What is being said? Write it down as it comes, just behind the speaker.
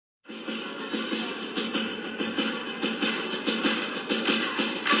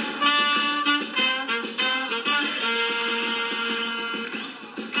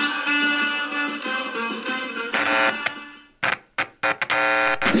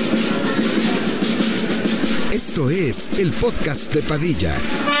Esto es el podcast de Padilla,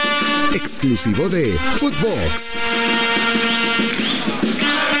 exclusivo de Footbox.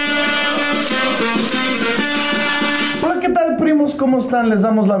 Hola, ¿qué tal, primos? ¿Cómo están? Les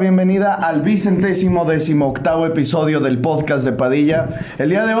damos la bienvenida al 118º episodio del podcast de Padilla. El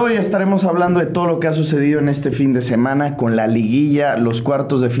día de hoy estaremos hablando de todo lo que ha sucedido en este fin de semana con la liguilla, los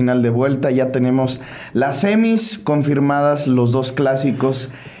cuartos de final de vuelta. Ya tenemos las semis confirmadas, los dos clásicos,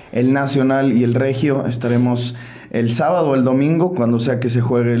 el Nacional y el Regio. Estaremos el sábado o el domingo, cuando sea que se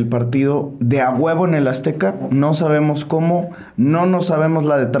juegue el partido, de a huevo en el Azteca. No sabemos cómo, no nos sabemos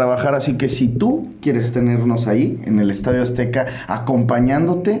la de trabajar, así que si tú quieres tenernos ahí, en el Estadio Azteca,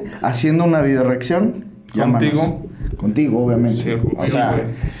 acompañándote, haciendo una videoreacción, llámanos. Contigo, obviamente. Sí, o sea,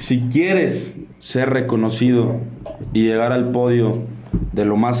 si quieres ser reconocido y llegar al podio de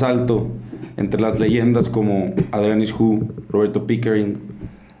lo más alto entre las leyendas como Adrián Isjú, Roberto Pickering,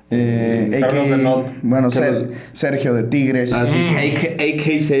 Carlos de Not. Bueno, Sergio de Tigres. Ah, sí.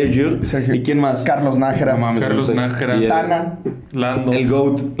 AK Sergio. ¿Y quién más? Carlos Nájera. No mames, Carlos Nájera. Tana. Lando. El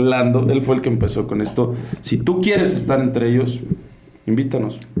GOAT, Lando. Él fue el que empezó con esto. Si tú quieres estar entre ellos,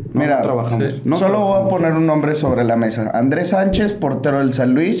 invítanos. Mira, no trabajamos. sí. No Solo trabajamos. voy a poner un nombre sobre la mesa. Andrés Sánchez, portero del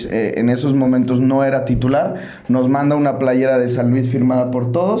San Luis. En esos momentos no era titular. Nos manda una playera de San Luis firmada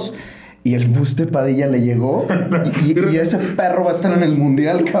por todos. Y el bus de Padilla le llegó. y ese perro va a estar en el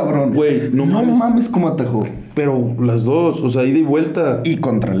Mundial, cabrón. Güey, no mames cómo atajó. Pero las dos, o sea, ida y vuelta. Y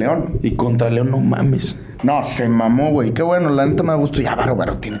contra León. Y contra León, no mames. No, se mamó, güey. Qué bueno, la neta me gustó. Ya,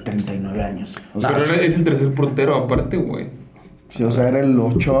 Bárbaro tiene 39 años. O sea, Pero es el tercer portero aparte, güey. sí, o sea, era el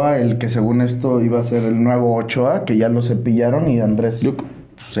Ochoa, el que según esto iba a ser el nuevo Ochoa, que ya lo cepillaron y Andrés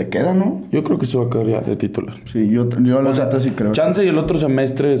se queda, ¿no? Yo creo que se va a quedar ya de titular. Sí, yo la neta sí creo. Chance y el otro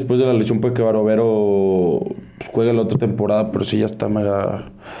semestre, después de la lesión, puede que Barovero pues, juegue la otra temporada, pero sí ya está mega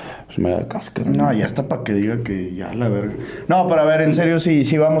casca. No, ya está para que diga que ya la verga. No, pero a ver, en serio,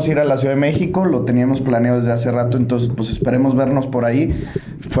 sí vamos a ir a la Ciudad de México. Lo teníamos planeado desde hace rato, entonces pues esperemos vernos por ahí.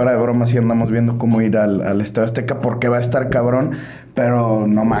 Fuera de broma, sí andamos viendo cómo ir al Estadio Azteca, porque va a estar cabrón. Pero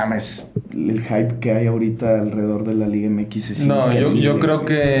no mames, el hype que hay ahorita alrededor de la Liga MX es increíble. Yo creo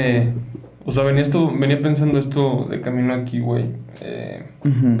que... O sea, venía pensando esto de camino aquí, güey.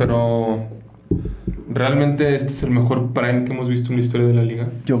 Pero... ¿realmente este es el mejor prime que hemos visto en la historia de la Liga?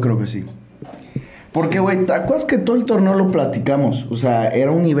 Yo creo que sí. Porque, güey, ¿te acuerdas que todo el torneo lo platicamos? O sea,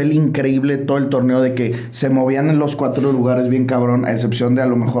 era un nivel increíble todo el torneo de que se movían en los 4 lugares bien cabrón, a excepción de a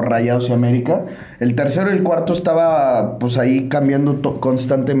lo mejor Rayados y América. El tercero y el cuarto estaba, pues, ahí cambiando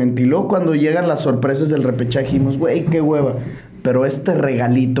constantemente. Y luego cuando llegan las sorpresas del repechaje, dijimos, güey, qué hueva. Pero este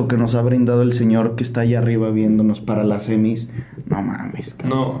regalito que nos ha brindado el señor que está allá arriba viéndonos para las semis, no mames,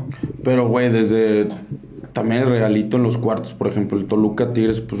 cabrón. No. Pero, güey, desde... También el regalito en los cuartos, por ejemplo, el Toluca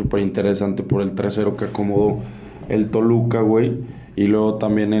Tigres, pues súper interesante por el 3-0 que acomodó el Toluca, güey. Y luego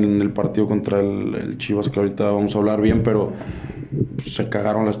también en el partido contra el Chivas, que ahorita vamos a hablar bien, pero pues, se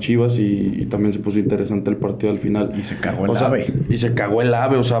cagaron las Chivas y también se puso interesante el partido al final. Y se cagó el AVE. Y se cagó el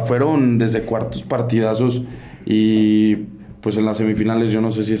AVE, o sea, fueron desde cuartos partidazos y pues en las semifinales yo no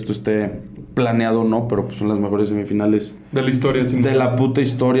sé si esto esté planeado o no, pero pues son las mejores semifinales De la historia, sin de duda. la puta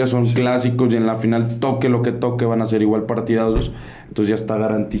historia, son clásicos y en la final toque lo que toque van a ser igual partidazos, entonces ya está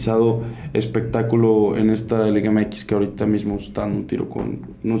garantizado espectáculo en esta Liga MX que ahorita mismo está en un tiro con,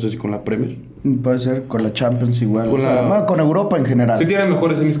 no sé si con la Premier. Puede ser con la Champions igual. Con Bueno, con Europa en general. Sí tiene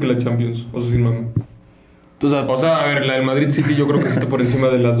mejores semis que la Champions, o sea, sin mami. Entonces, O sea, a ver, la del Madrid City yo creo que sí está por encima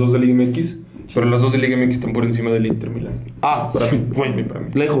de las dos de Liga MX, pero las dos de Liga MX están por encima del Inter Milán. para mí, güey, para mí.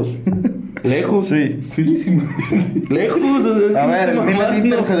 lejos. Sí. Sí. Lejos, o sea, es A que ver, no el te Milan mamando.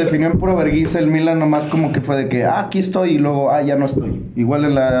 Inter se definió en pura vergüenza. El Milan nomás como que fue de que, aquí estoy, y luego, ya no estoy. Igual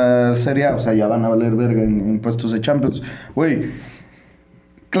en la Serie A, o sea, ya van a valer verga en puestos de Champions. Güey,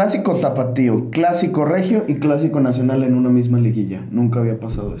 clásico tapatío, clásico regio y clásico nacional en una misma liguilla. Nunca había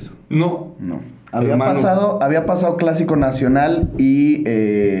pasado eso. No. Había pasado clásico nacional y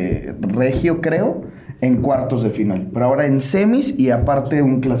regio, creo, en cuartos de final. Pero ahora en semis y aparte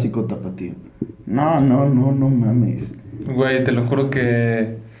un clásico tapatío. No mames. Güey, te lo juro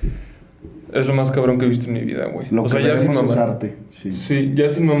que es lo más cabrón que he visto en mi vida, güey. Lo o sea, que ya sin veremos es mamar. arte. Sí. Sí, ya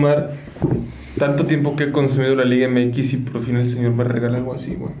sin mamar. Tanto tiempo que he consumido la Liga MX y por fin el señor me regala algo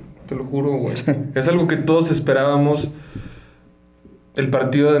así, güey. Te lo juro, güey. Es algo que todos esperábamos. El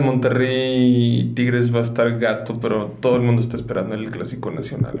partido de Monterrey y Tigres va a estar gato, pero todo el mundo está esperando el Clásico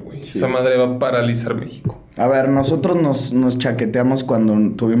Nacional, güey. Sí. Esa madre va a paralizar México. A ver, nosotros nos chaqueteamos cuando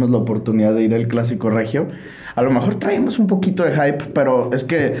tuvimos la oportunidad de ir al Clásico Regio. A lo mejor traemos un poquito de hype, pero es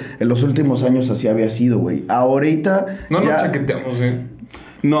que en los últimos años así había sido, güey. Ahorita No ya... chaqueteamos,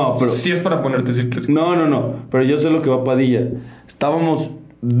 No, pero... Sí es para ponerte ciclos. No. Pero yo sé lo que va Padilla. Estábamos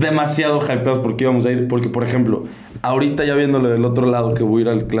demasiado hypeados porque íbamos a ir. Porque, por ejemplo, ahorita ya viéndolo del otro lado, que voy a ir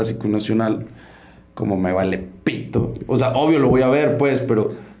al Clásico Nacional, como me vale pito. O sea, obvio lo voy a ver, pues,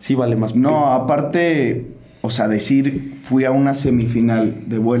 pero sí vale más pito. No, aparte... O sea, decir, fui a una semifinal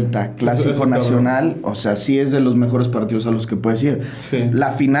de vuelta, Clásico Eso, Nacional, o sea, sí es de los mejores partidos a los que puedes ir. Sí.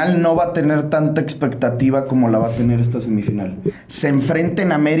 La final no va a tener tanta expectativa como la va a tener esta semifinal. Se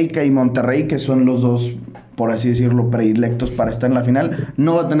enfrenten América y Monterrey, que son los dos, por así decirlo, predilectos para estar en la final.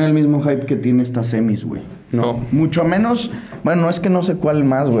 No va a tener el mismo hype que tiene esta semis, güey. No. Mucho menos, bueno, es que no sé cuál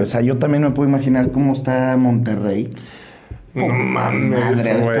más, güey. O sea, yo también me puedo imaginar cómo está Monterrey. No mames, Madre,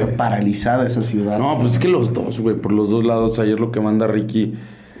 debe estar güey. paralizada esa ciudad. No, pues es que los dos, güey, por los dos lados. Ayer lo que manda Ricky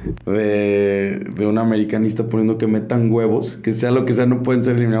de un americanista poniendo que metan huevos, que sea lo que sea, no pueden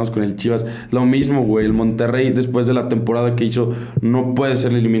ser eliminados con el Chivas. Lo mismo, güey, el Monterrey después de la temporada que hizo no puede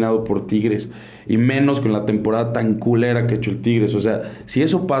ser eliminado por Tigres. Y menos con la temporada tan culera que ha hecho el Tigres. O sea, si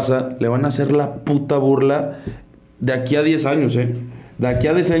eso pasa, le van a hacer la puta burla de aquí a 10 años, De aquí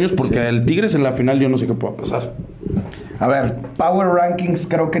a 10 años, porque el Tigres en la final yo no sé qué pueda pasar. A ver, Power Rankings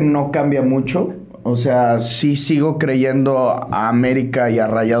creo que no cambia mucho. O sea, sí sigo creyendo a América y a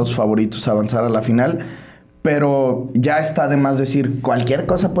Rayados favoritos a avanzar a la final. Pero ya está de más decir, cualquier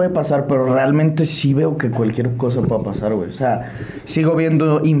cosa puede pasar, pero realmente sí veo que cualquier cosa puede pasar, güey. O sea, sigo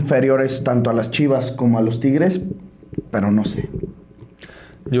viendo inferiores tanto a las Chivas como a los Tigres, pero no sé.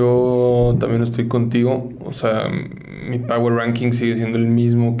 Yo también estoy contigo. O sea, mi Power Ranking sigue siendo el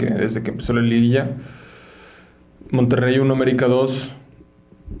mismo que desde que empezó la liguilla. Monterrey 1, América 2,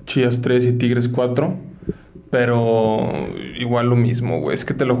 Chivas 3 y Tigres 4. Pero igual lo mismo, güey. Es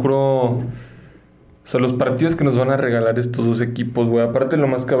que te lo juro... O sea, los partidos que nos van a regalar estos dos equipos, güey. Aparte, lo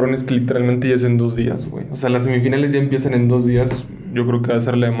más cabrón es que literalmente ya es en 2 días, güey. O sea, las semifinales ya empiezan en 2 días. Yo creo que va a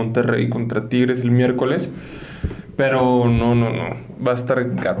ser la de Monterrey contra Tigres el miércoles. Pero no. Va a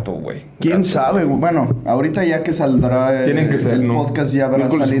estar gato, güey. ¿Quién sabe, güey? Bueno, ahorita ya que saldrá Tienen que ser, el ¿no? podcast ya habrá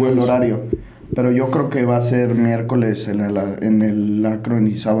Miércoles, salido el jueves. horario. Pero yo creo que va a ser miércoles en el Akron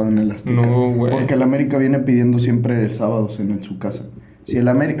y sábado en el Azteca. No, güey. Porque el América viene pidiendo siempre sábados en su casa. Si el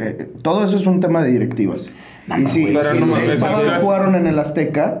América... todo eso es un tema de directivas. Y si pero el no mames, sábado esas- jugaron en el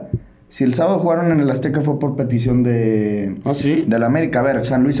Azteca... Si el sábado jugaron en el Azteca fue por petición de... ¿Ah, sí? Del América. A ver,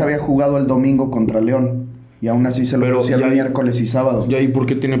 San Luis había jugado el domingo contra León. Y aún así se lo Pero pusieron ya- miércoles y sábado. ¿Y ahí por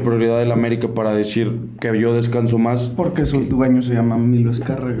qué tiene prioridad el América para decir que yo descanso más? Porque su dueño se llama Milo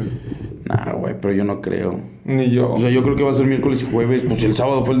Escárraga. Nah, güey, pero yo no creo. Ni yo. O sea, yo creo que va a ser miércoles y jueves. Pues si el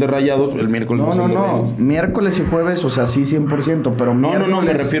sábado fue el de Rayados, el miércoles va a ser el de No. Rayados. Miércoles y jueves, o sea, sí 100%, pero No, miércoles...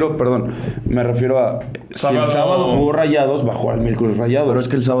 me refiero a... Si el Sábado. sábado jugó Rayados, va a jugar el miércoles Rayados. Pero es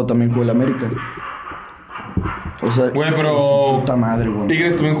que el sábado también jugó el América. O sea... Güey, pero... Puta madre, güey.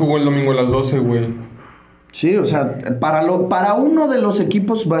 Tigres también jugó el domingo a las 12, güey. Sí, o sea, para uno de los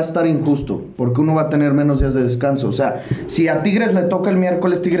equipos va a estar injusto, porque uno va a tener menos días de descanso. O sea, si a Tigres le toca el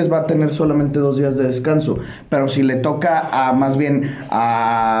miércoles, Tigres va a tener solamente 2 días de descanso. Pero si le toca más bien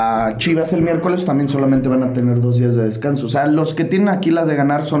a Chivas el miércoles, también solamente van a tener 2 días de descanso. O sea, los que tienen aquí las de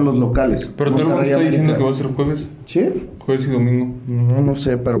ganar son los locales. Pero todo el mundo Monterrey, está diciendo América. que va a ser jueves. ¿Sí? Jueves y domingo. No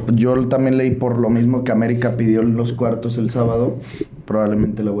sé, pero yo también leí por lo mismo que América pidió los cuartos el sábado.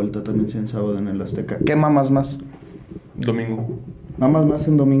 Probablemente la vuelta también sea en sábado en el Azteca. ¿Qué mamas más? Domingo. ¿Mamas más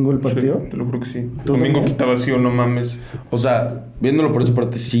en domingo el partido? Sí, te lo juro que sí. ¿Tú Domingo también? quita vacío, no mames. O sea, viéndolo por esa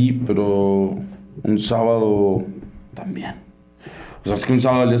parte sí, pero un sábado también. O sea, es que un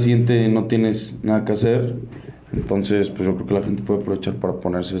sábado al día siguiente no tienes nada que hacer. Entonces, pues yo creo que la gente puede aprovechar para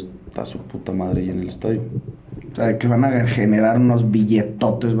ponerse hasta su puta madre ahí en el estadio. O sea, que van a generar unos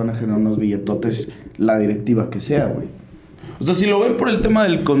billetotes, la directiva que sea, güey. O sea, si lo ven por el tema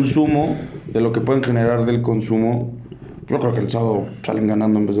del consumo, de lo que pueden generar del consumo, yo creo que el sábado salen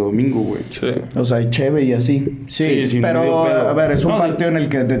ganando en vez de domingo, güey. Sí. O sea, y cheve y así. Sí, Sí, pero medio pedo. a ver, es un No, partido en el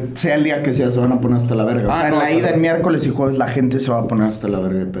que sea el día que sea, se van a poner hasta la verga. O sea, en no, la hasta ida la- en miércoles y jueves la gente se va a poner hasta la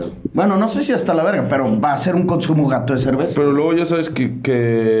verga de pedo. Bueno, no sé si hasta la verga, pero va a ser un consumo gato de cerveza. Pero luego ya sabes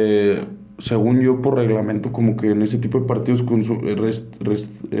que según yo, por reglamento, como que en ese tipo de partidos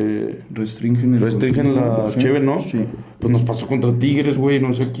Restringen restringen la consumo, sí. cheve, ¿no? Sí. Pues nos pasó contra Tigres, güey,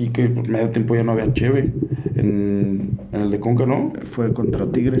 no sé aquí, que pues, medio tiempo ya no había cheve en el de Conca, ¿no? Fue contra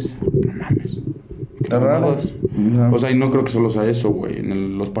Tigres. No mames. Está raro. O sea, y no creo que solo sea eso, güey.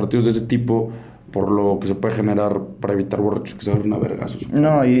 En los partidos de ese tipo, por lo que se puede generar para evitar borrachos que se agarren a vergazos.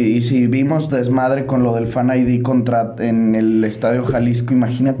 No, y si vimos desmadre con lo del Fan ID en el Estadio Jalisco,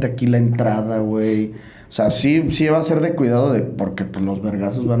 imagínate aquí la entrada, güey. O sea, sí va a ser de cuidado porque pues, los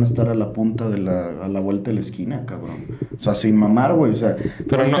vergazos van a estar a la punta a la vuelta de la esquina, cabrón. O sea, sin mamar, güey. O sea,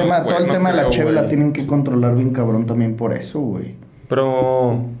 todo el tema de la cheve la tienen que controlar bien, cabrón, también por eso, güey.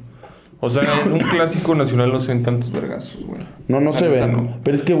 Pero, o sea, en un clásico nacional no se ven tantos vergazos, güey. No se ven. No.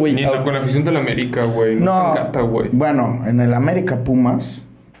 Pero es que, güey... Ni con la afición del América, güey. No. Gata, güey. Bueno, en el América Pumas...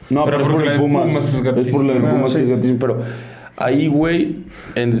 No, pero es por el Pumas. Es por el Pumas que es gatísimo. Pero ahí, güey,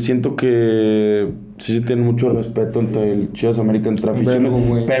 siento que sí se tiene mucho respeto entre el Chivas América, entre aficiones.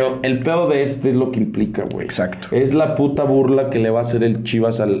 Pero el peor de es lo que implica, güey. Exacto. Es la puta burla que le va a hacer el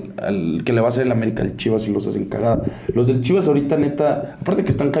Chivas que le va a hacer el América al Chivas si los hacen cagada. Los del Chivas ahorita, neta, aparte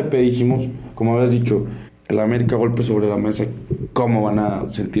que están hypedísimos, como habías dicho, el América golpe sobre la mesa, ¿cómo van a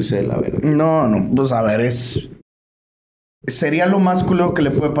sentirse de la verga? No, pues a ver, sería lo más culero que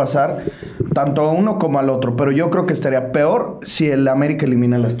le puede pasar tanto a uno como al otro. Pero yo creo que estaría peor si el América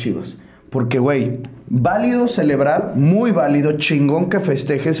elimina a las Chivas. Porque, güey, válido celebrar, muy válido, chingón que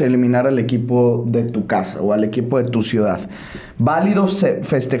festejes eliminar al equipo de tu casa o al equipo de tu ciudad. Válido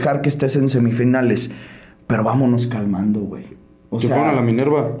festejar que estés en semifinales. Pero vámonos calmando, güey. Se fueron a la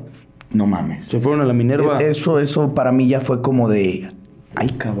Minerva. No mames. Se fueron a la Minerva. Eso para mí ya fue como de...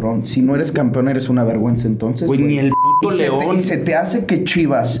 Ay, cabrón, si no eres campeón eres una vergüenza entonces. Güey, ni el puto León. Y se te hace que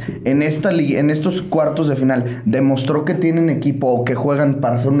Chivas en estos cuartos de final demostró que tienen equipo o que juegan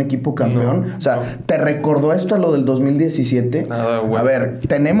para ser un equipo campeón. No, o sea, ¿te recordó esto a lo del 2017? Nada, güey. A ver,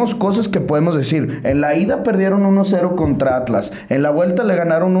 tenemos cosas que podemos decir. En la ida perdieron 1-0 contra Atlas. En la vuelta le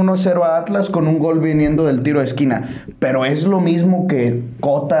ganaron 1-0 a Atlas con un gol viniendo del tiro de esquina. Pero es lo mismo que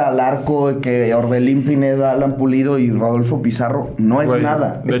Cota al arco, que Orbelín Pineda, Alan Pulido y Rodolfo Pizarro. No es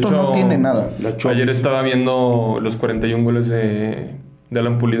nada. De Esto hecho, no tiene nada. Ayer estaba viendo los 41 goles de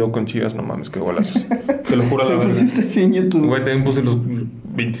Alan Pulido con Chivas. No mames, qué golazos. Te lo juro a la verdad. En YouTube. Güey, también puse los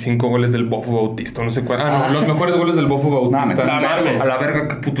 25 goles del Bofo Bautista. No sé cuál. No, los mejores goles del Bofo Bautista. No, a la verga,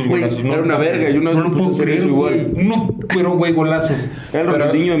 qué putos golazos. Era una verga. Yo una vez no puse a hacer eso igual. Pero, güey, golazos. ¿Era el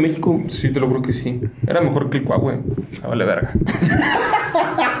Ronaldinho de México? Sí, te lo juro que sí. Era mejor que el Cuá, güey. Vale verga.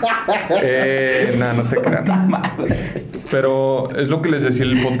 No se crean. Pero es lo que les decía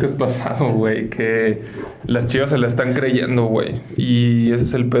el podcast pasado, güey, que las Chivas se la están creyendo, güey. Y ese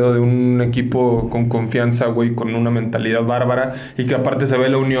es el pedo de un equipo con confianza, güey, con una mentalidad bárbara y que aparte se ve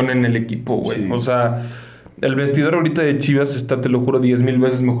la unión en el equipo, güey. Sí. O sea, el vestidor ahorita de Chivas está, te lo juro, 10,000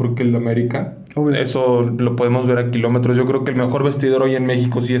 veces mejor que el de América. Obvio. Eso lo podemos ver a kilómetros. Yo creo que el mejor vestidor hoy en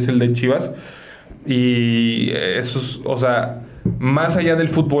México sí es el de Chivas. Y eso es, o sea, más allá del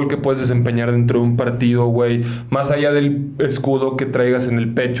fútbol que puedes desempeñar dentro de un partido, güey, más allá del escudo que traigas en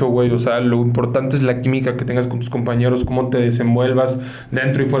el pecho, güey, o sea, lo importante es la química que tengas con tus compañeros, cómo te desenvuelvas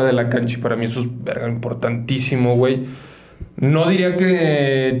dentro y fuera de la cancha, y para mí eso es verga importantísimo, güey. No diría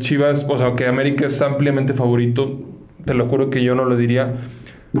que Chivas, o sea, que América es ampliamente favorito, te lo juro que yo no lo diría.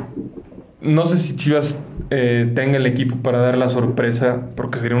 No sé si Chivas tenga el equipo para dar la sorpresa,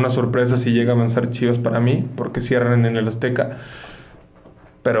 porque sería una sorpresa si llega a avanzar Chivas para mí, porque cierran en el Azteca.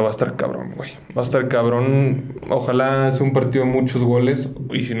 Pero va a estar cabrón, güey. Va a estar cabrón. Ojalá sea un partido de muchos goles.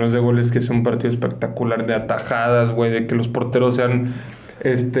 Y si no es de goles, que sea un partido espectacular de atajadas, güey. De que los porteros sean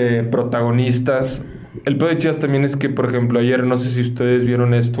protagonistas. El peor de Chivas también es que, por ejemplo, ayer, no sé si ustedes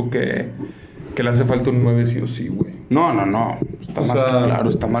vieron esto, que le hace falta un 9 sí o sí, güey. No.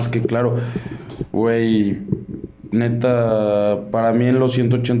 Está más que claro. Güey, neta, para mí en los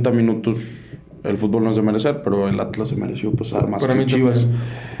 180 minutos el fútbol no es de merecer, pero el Atlas se mereció pasar más que Chivas. También.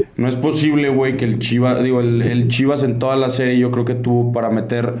 No es posible, güey, que el Chivas en toda la serie yo creo que tuvo para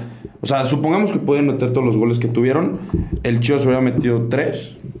meter... O sea, supongamos que pueden meter todos los goles que tuvieron. El Chivas hubiera metido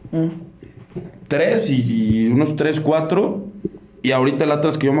 3. 3 y unos 3, 4... Y ahorita el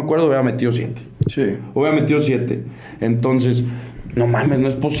Atlas, que yo me acuerdo, hubiera metido 7. Sí. Hubiera metido 7. Entonces, no mames, no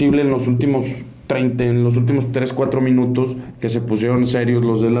es posible en los últimos 3, 4 minutos que se pusieron serios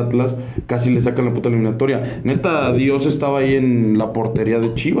los del Atlas, casi le sacan la puta eliminatoria. Neta, Dios estaba ahí en la portería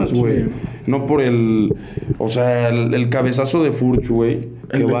de Chivas, güey. Sí. No por el... O sea, el cabezazo de Furch, güey.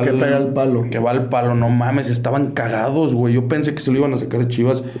 Que pega al palo. Que va al palo, no mames, estaban cagados, güey. Yo pensé que se lo iban a sacar a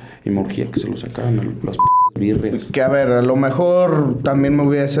Chivas y me urgía que se lo sacaran a las birrias. Que a ver, a lo mejor también me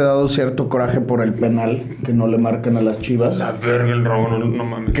hubiese dado cierto coraje por el penal que no le marcan a las Chivas. La verga, el robo, no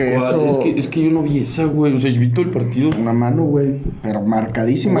mames. Que eso... es que yo no vi esa, güey. O sea, yo vi todo el partido. Una mano, güey. Pero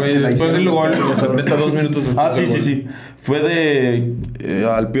marcadísima. Güey, después del gol, o sea, neta 2 minutos después. Sí. Fue de...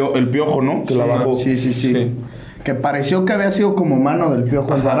 el piojo, ¿no? Que sí, la bajó. Sí. que pareció que había sido como mano del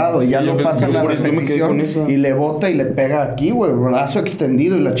Piojo Alvarado, y ya lo pasa en la repetición y le bota y le pega aquí, güey, brazo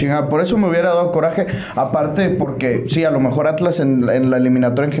extendido y la chingada. Por eso me hubiera dado coraje, aparte porque sí, a lo mejor Atlas en la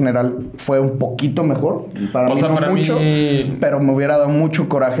eliminatoria en general fue un poquito mejor, para mí no mucho, pero me hubiera dado mucho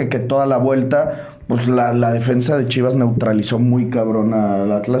coraje que toda la vuelta, pues la defensa de Chivas neutralizó muy cabrón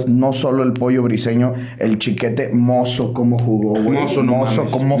al Atlas. No solo el Pollo Briseño, el Chiquete, Mozo cómo jugó, güey. Mozo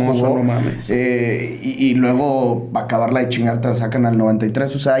cómo jugó. No mames. Y luego acabarla de chingar te la sacan al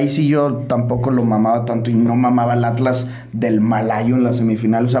 93. O sea, ahí sí yo tampoco lo mamaba tanto y no mamaba el Atlas del Malayo en la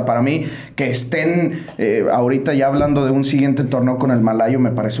semifinal. O sea, para mí que estén ahorita ya hablando de un siguiente torneo con el Malayo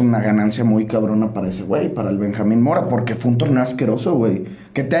me parece una ganancia muy cabrona para ese güey, para el Benjamín Mora, porque fue un torneo asqueroso, güey.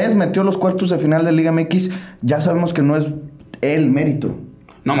 Que te hayas metido los cuartos de final de Liga MX, ya sabemos que no es el mérito.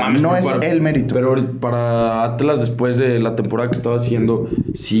 No mames. No es el mérito. Pero para Atlas, después de la temporada que estaba haciendo,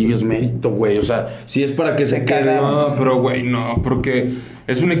 sí es mérito, güey. O sea, sí es para que se quede. No, pero güey, no. Porque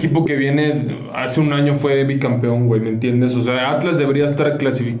es un equipo que viene... Hace un año fue bicampeón, güey, ¿me entiendes? O sea, Atlas debería estar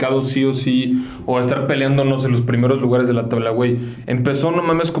clasificado sí o sí. O estar peleándonos en los primeros lugares de la tabla, güey. Empezó, no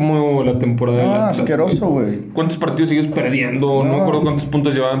mames, como la temporada del Atlas, asqueroso, güey. ¿Cuántos partidos sigues perdiendo? No me acuerdo cuántos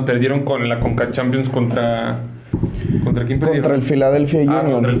puntos llevaban. Perdieron con la Conca Champions contra... ¿Contra quién perdieron? Contra el Philadelphia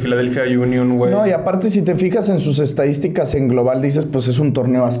Union. Contra el Philadelphia Union, güey. No, y aparte si te fijas en sus estadísticas en global, dices, pues es un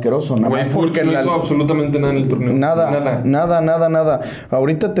torneo asqueroso. Nada güey, más porque no hizo absolutamente nada en el torneo. Nada.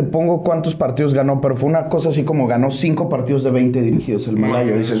 Ahorita te pongo cuántos partidos ganó, pero fue una cosa así como ganó 5 partidos de 20 dirigidos el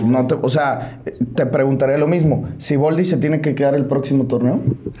Malayo. Dices, o sea, te preguntaré lo mismo. ¿Siboldi se tiene que quedar el próximo torneo?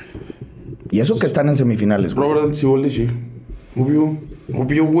 Y eso que están en semifinales, güey. Robert Siboldi, sí.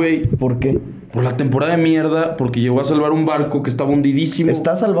 Obvio, güey. ¿Por qué? Por la temporada de mierda, porque llegó a salvar un barco que estaba hundidísimo.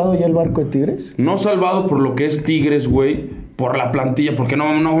 ¿Está salvado ya el barco de Tigres? No salvado por lo que es Tigres, güey. Por la plantilla, porque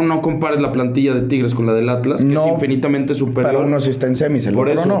no compares la plantilla de Tigres con la del Atlas, que es infinitamente superior. Pero uno sí está en semis, el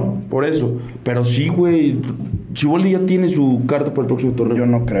otro no. Por eso. Pero sí, güey. Siboldi ya tiene su carta para el próximo torneo. Yo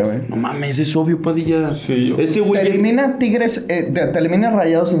no creo, No mames, es obvio, Padilla. Sí, ese güey. Te elimina Tigres, te elimina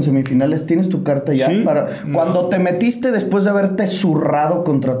Rayados en semifinales. ¿Tienes tu carta ya? Sí. Cuando te metiste después de haberte zurrado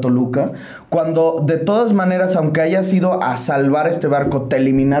contra Toluca, cuando de todas maneras, aunque hayas ido a salvar este barco, te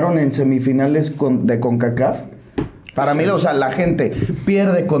eliminaron en semifinales de CONCACAF. Para mí, o sea, la gente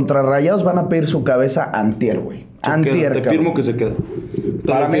pierde contra Rayados, van a pedir su cabeza antier, güey. Antier, te firmo que se queda.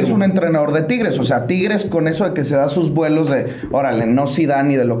 Para mí es un entrenador de Tigres. O sea, Tigres con eso de que se da sus vuelos de... Órale, no Zidane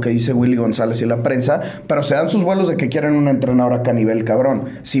ni de lo que dice Willy González y la prensa, pero se dan sus vuelos de que quieren un entrenador acá a nivel cabrón.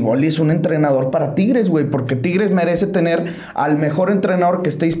 Siboldi es un entrenador para Tigres, güey, porque Tigres merece tener al mejor entrenador que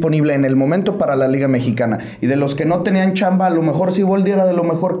esté disponible en el momento para la Liga Mexicana. Y de los que no tenían chamba, a lo mejor Siboldi era de lo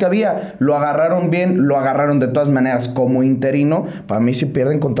mejor que había. Lo agarraron bien, lo agarraron de todas maneras como interino. Para mí, si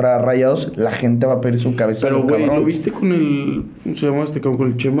pierden contra Rayados, la gente va a pedir su cabeza. Pero, güey, ¿lo viste con el... ¿Cómo se llama este cabrón? Con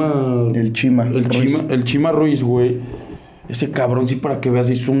el Chema... El Chima Ruiz, güey. Ese cabrón, sí, para que veas,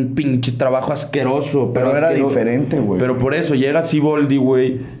 hizo un pinche trabajo asqueroso. Pero era diferente, güey. Pero por eso, llega Siboldi,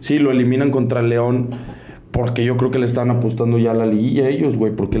 güey. Sí, lo eliminan contra León. Porque yo creo que le estaban apostando ya a la liguilla ellos,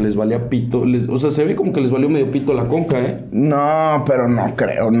 güey. Porque les valía pito. O sea, se ve como que les valió medio pito la Conca, ¿eh? No, pero no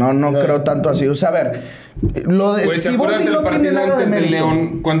creo. No creo tanto así. O sea, a ver... Lo de Siboldi no tiene nada de mérito.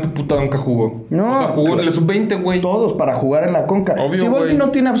 León, ¿cuánta puta Conca jugó? No. O sea, jugó en la sub-20, güey. Todos para jugar en la Conca. Siboldi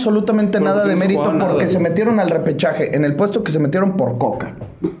no tiene absolutamente nada de mérito porque se metieron al repechaje. En el puesto que se metieron por Coca.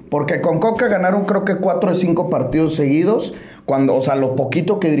 Porque con Coca ganaron creo que 4 de 5 partidos seguidos. O sea, lo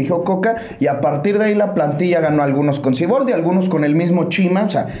poquito que dirigió Coca, y a partir de ahí la plantilla ganó algunos con Siboldi, algunos con el mismo Chima. O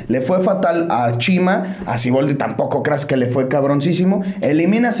sea, le fue fatal a Chima, a Siboldi tampoco creas que le fue cabroncísimo.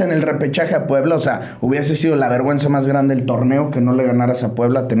 Eliminas en el repechaje a Puebla, o sea, hubiese sido la vergüenza más grande del torneo que no le ganaras a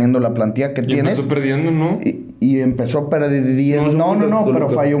Puebla teniendo la plantilla que tienes. Empezó perdiendo, ¿no? Y empezó perdiendo. No, pero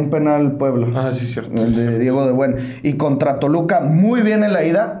falló un penal Puebla. Ah, sí, cierto. El de Diego de Buen. Y contra Toluca, muy bien en la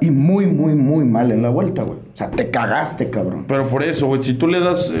ida y muy mal en la vuelta, güey. O sea, te cagaste, cabrón. Pero por eso, güey, si tú le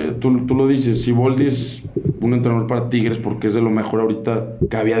das, tú lo dices, Siboldi es un entrenador para Tigres porque es de lo mejor ahorita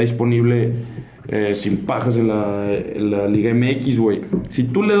que había disponible sin pajas en la Liga MX, güey. Si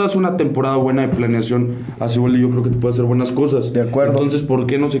tú le das una temporada buena de planeación a Siboldi, yo creo que te puede hacer buenas cosas. De acuerdo. Entonces, ¿por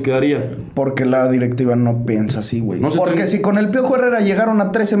qué no se quedaría? Porque la directiva no piensa así, güey. Porque si con el Piojo Herrera llegaron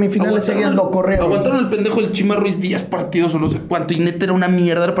a 3 semifinales seguidas, lo corrieron. Aguantaron el pendejo del Chima Ruiz 10 partidos o no sé cuánto. Y neta era una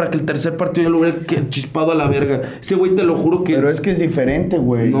mierda, era para que el tercer partido ya lo hubiera chispado a la verga. Ese güey te lo juro que... Pero es que es diferente,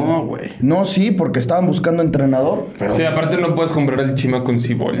 güey. No, güey. No, sí, porque estaban buscando entrenador. Pero... Sí, aparte no puedes comprar el Chima con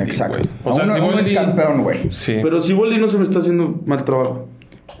Siboldi. Exacto. Güey. O sea, Siboldi es campeón, güey. Sí. Pero Siboldi no se me está haciendo mal trabajo.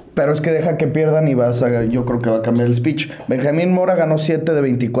 Pero es que deja que pierdan y yo creo que va a cambiar el speech. Benjamín Mora ganó 7 de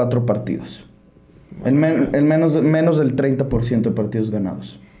 24 partidos. En menos del 30% de partidos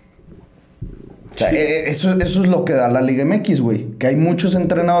ganados. O sea, eso es lo que da la Liga MX, güey. Que hay muchos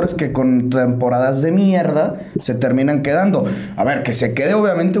entrenadores que con temporadas de mierda se terminan quedando. A ver, que se quede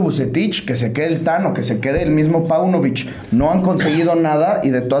obviamente Vucetich, que se quede el Tano, que se quede el mismo Paunovic. No han conseguido nada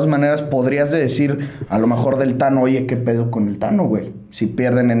y de todas maneras podrías decir a lo mejor del Tano, oye, ¿qué pedo con el Tano, güey? Si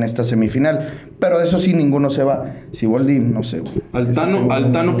pierden en esta semifinal. Pero de eso sí, ninguno se va. Siboldi, no sé, güey. Al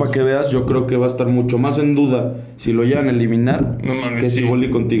Tano, para que veas, yo creo que va a estar mucho más en duda si lo llegan a eliminar que Siboldi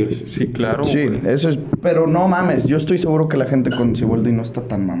con Tigres. Sí, claro. Sí, güey. eso es. Pero no mames, yo estoy seguro que la gente con Siboldi no está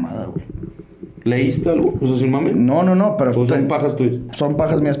tan mamada, güey. ¿Leíste algo? O sea, sin mame. No, pero... ¿O son pajas tuyas? Son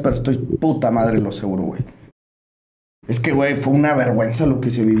pajas mías, pero estoy puta madre lo seguro, güey. Es que, güey, fue una vergüenza lo que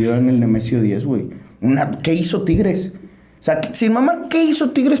se vivió en el Nemesio 10, güey. ¿Qué hizo Tigres? O sea, sin mamar, ¿qué hizo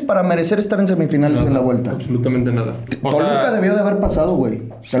Tigres para merecer estar en semifinales Nada, en la vuelta? Absolutamente nada. Toluca debió de haber pasado, güey.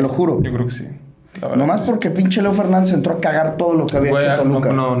 Te lo juro. Yo creo que sí. Nomás porque pinche Leo Fernández entró a cagar todo lo que había hecho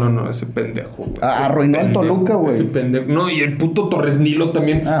Toluca. No, ese pendejo. Arruinó el Toluca, güey. Ese pendejo. No, y el puto Torres Nilo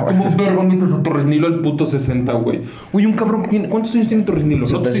también. ¿Cómo verga metes a Torres Nilo al puto 60, güey? Uy, un cabrón que tiene... ¿Cuántos años tiene Torres Nilo?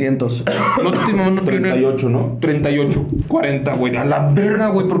 700. No te estoy mamando. 38, ¿no? 38, 40, güey. A la verga,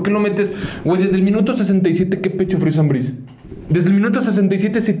 güey. ¿Por qué lo metes? Güey, desde el minuto 67, ¿qué pecho frío Sambriz? Desde el minuto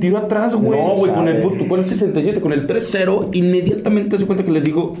 67 se tiró atrás, güey. No, güey, con el 67, con el 3-0, inmediatamente se cuenta que les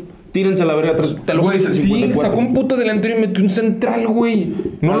digo, tírense a la verga atrás. Te lo güey, sí, sacó un puto delantero y metió un central, güey.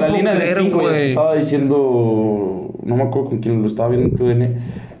 No la lo línea puedo de creer, 5, güey. estaba diciendo, no me acuerdo con quién lo estaba viendo en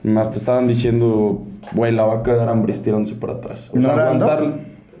TUDN, más te estaban diciendo, güey, la va a quedar Ambriz tirándose para atrás. O ¿No sea, era aguantar. Aldo?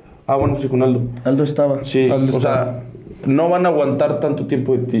 Ah, bueno, sí, con Aldo. Aldo estaba. Sí, Aldo o sea, estaba. no van a aguantar tanto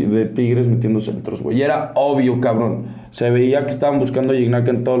tiempo de Tigres metiendo centros, güey. Y era obvio, cabrón. Se veía que estaban buscando a Gignac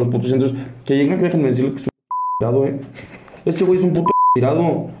en todos los putos centros. Que Gignac, déjenme decirle que es un tirado, Este güey es un puto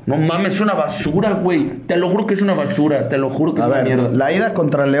tirado. No mames, es una basura, güey. Te lo juro que es una basura. Te lo juro que es una mierda. La ida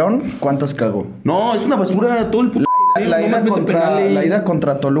contra León, ¿cuántas cagó? No, es una basura. Todo el puto... La ida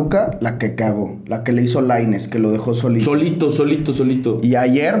contra Toluca, la que cagó. La que le hizo Lainez, que lo dejó solito. Solito. Y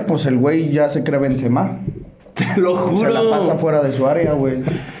ayer, pues el güey ya se cree Benzema. Te lo juro. Se la pasa fuera de su área, güey.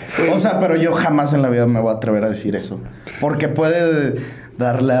 O sea, pero yo jamás en la vida me voy a atrever a decir eso. Porque puede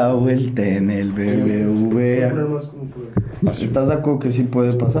dar la vuelta en el BBVA. ¿Estás de acuerdo que sí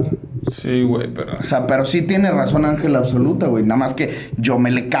puede pasar? Sí, güey, pero... O sea, pero sí tiene razón Ángel absoluta, güey. Nada más que yo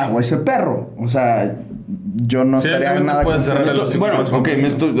me le cago a ese perro. O sea, yo no estaría nada... Bueno, ok,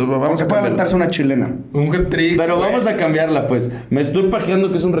 vamos a puede aventarse una chilena. Un hat-trick, pero güey. vamos a cambiarla, pues. Me estoy pajeando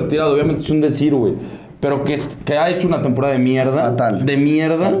que es un retirado. Obviamente es un decir, güey. Pero que ha hecho una temporada de mierda. Fatal. De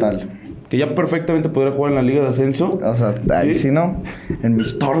mierda. Fatal. Que ya perfectamente podría jugar en la Liga de Ascenso. O sea, ahí ¿sí? si no, en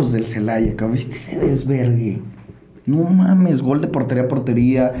mis Toros del Celaya, cabrón, ¿viste ese desvergue? No mames, gol de portería a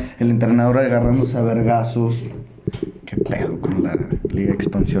portería, el entrenador agarrándose a vergazos. Qué pedo con la Liga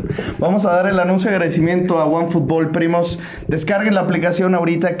Expansión. Vamos a dar el anuncio de agradecimiento a OneFootball, primos. Descarguen la aplicación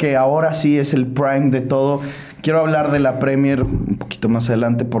ahorita, que ahora sí es el prime de todo. Quiero hablar de la Premier un poquito más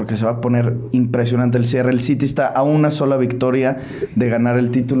adelante porque se va a poner impresionante el cierre. El City está a una sola victoria de ganar el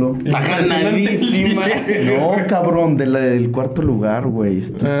título. Está ganadísima. No, cabrón, del cuarto lugar, güey.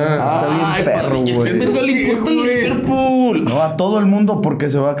 Está bien perro, güey. ¿Qué le importa el Liverpool? No, a todo el mundo porque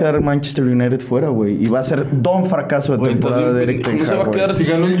se va a quedar Manchester United fuera, güey. Y va a ser don fracaso de temporada de Eric Ten Hag. ¿Cómo se va a quedar Si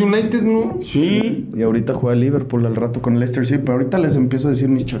ganó el United, no? Sí. Y ahorita juega Liverpool al rato con el Leicester City. Pero ahorita les empiezo a decir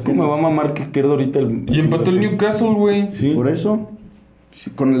mis chaquetas. ¿Cómo me va a mamar que pierda ahorita el... Y empató el Newcastle, güey. Sí. Por eso, sí,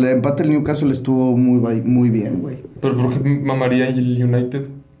 con el empate el Newcastle estuvo muy bien, güey. ¿Pero por qué mamaría el United?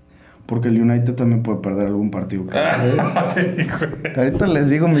 Porque el United también puede perder algún partido. Ahorita les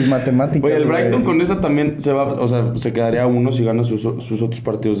digo mis matemáticas. Oye, el Brighton con esa también se va, o sea, se quedaría a uno si gana sus otros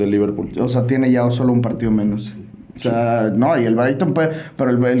partidos del Liverpool. O sea, tiene ya solo un partido menos. O sea, no, y el Brighton puede...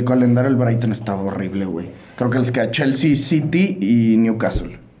 Pero el calendario del Brighton está horrible, güey. Creo que les queda Chelsea, City y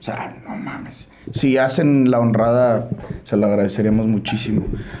Newcastle. O sea, no mames. Si hacen la honrada, se lo agradeceríamos muchísimo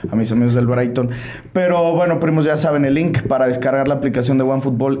a mis amigos del Brighton. Pero bueno, primos, ya saben, el link para descargar la aplicación de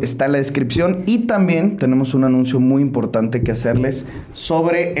OneFootball está en la descripción. Y también tenemos un anuncio muy importante que hacerles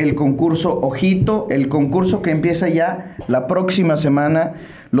sobre el concurso. Ojito, el concurso que empieza ya la próxima semana.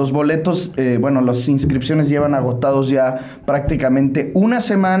 Los boletos, las inscripciones llevan agotados ya prácticamente una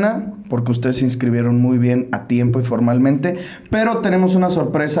semana. porque ustedes se inscribieron muy bien a tiempo y formalmente, pero tenemos una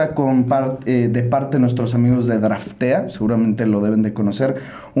sorpresa de parte de nuestros amigos de Draftea, seguramente lo deben de conocer,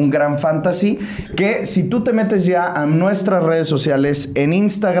 un gran fantasy, que si tú te metes ya a nuestras redes sociales, en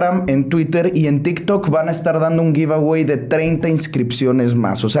Instagram, en Twitter y en TikTok, van a estar dando un giveaway de 30 inscripciones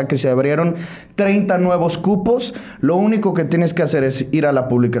más, o sea que se abrieron 30 nuevos cupos. Lo único que tienes que hacer es ir a la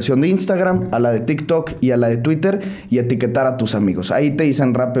publicación de Instagram, a la de TikTok y a la de Twitter y etiquetar a tus amigos. Ahí te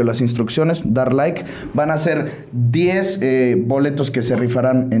dicen rápido las instrucciones, dar like. Van a ser 10 boletos que se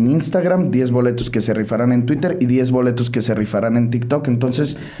rifarán en Instagram, 10 boletos que se rifarán en Twitter y 10 boletos que se rifarán en TikTok.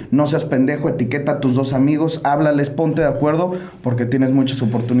 Entonces, no seas pendejo, etiqueta a tus 2 amigos, háblales, ponte de acuerdo, porque tienes muchas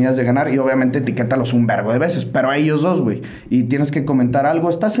oportunidades de ganar y obviamente etiquétalos un vergo de veces, pero a ellos 2, güey. Y tienes que comentar algo,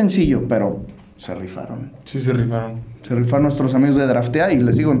 está sencillo, pero se rifaron. Sí, se rifaron. Se rifaron nuestros amigos de Draftea y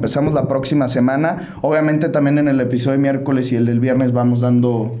les digo, empezamos la próxima semana. Obviamente también en el episodio de miércoles y el del viernes vamos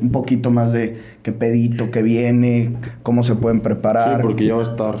dando un poquito más de qué pedito, qué viene, cómo se pueden preparar. Sí, porque ya va a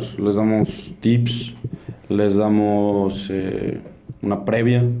estar. Les damos tips, les damos una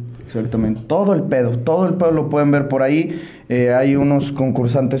previa. Exactamente. Todo el pedo lo pueden ver por ahí. Hay unos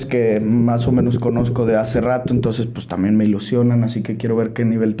concursantes que más o menos conozco de hace rato, entonces pues también me ilusionan, así que quiero ver qué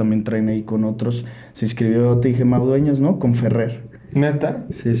nivel también traen ahí con otros. Se inscribió, te dije, Mau Dueñas, ¿no? Con Ferrer. ¿Neta?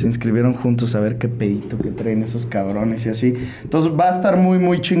 Sí, se inscribieron juntos a ver qué pedito que traen esos cabrones y así. Entonces va a estar muy,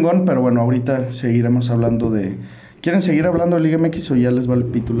 muy chingón, pero bueno, ahorita seguiremos hablando de... ¿Quieren seguir hablando de Liga MX o ya les vale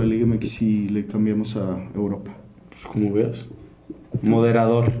pito la Liga MX y le cambiamos a Europa? Pues como veas.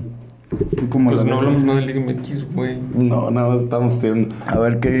 Moderador. ¿Tú cómo Pues la no ves? hablamos nada de Liga MX, güey. No, nada más estamos teniendo. A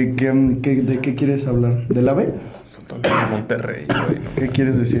ver, ¿de qué quieres hablar? ¿De la B? Monterrey, güey. No. ¿Qué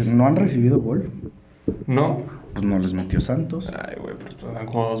quieres decir? ¿No han recibido gol? ¿No? Pues no les metió Santos. Ay, güey, pero han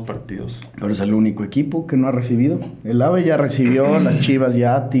jugado 2 partidos. Pero es el único equipo que no ha recibido. El AVE ya recibió, las Chivas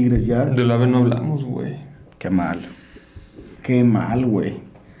ya, Tigres ya. Del AVE no hablamos, güey. Qué mal. Qué mal, güey.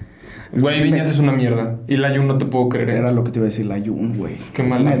 Güey, Viñas es una mierda. Y la Jun no te puedo creer. Era lo que te iba a decir, la Jun, güey. Qué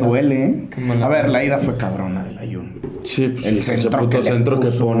mal. Me duele, ¿eh? Qué mal. A ver, la ida fue cabrona de la Jun. Sí, pues El ese centro puto que centro le que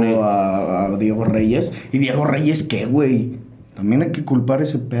puso pone. a Diego Reyes. ¿Y Diego Reyes qué, güey? También hay que culpar a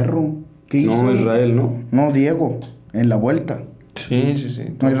ese perro. ¿Qué hizo? No, Israel, ¿no? No, Diego. En la vuelta. Sí.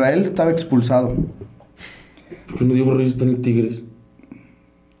 No, Israel estaba expulsado. ¿Por qué no Diego Reyes está en Tigres?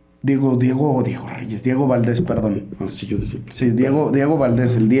 Diego Reyes. Diego Valdés, perdón. Así yo decía. Sí, Diego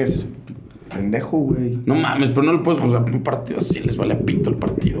Valdés, el 10. Pendejo, güey. No mames, pero no le puedes juzgar un partido así. Les vale a pito el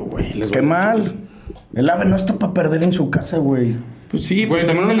partido, güey. Qué mal. El AVE no está para perder en su casa, güey. Pues sí, Güey,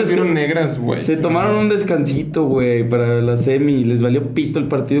 también se les dieron negras, güey. Se tomaron un descansito, güey, para la semi. Les valió pito el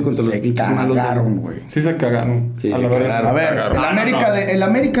partido contra los pinches malos. Se cagaron, güey. Sí se cagaron. Sí, a se la verdad. cagaron. A ver, el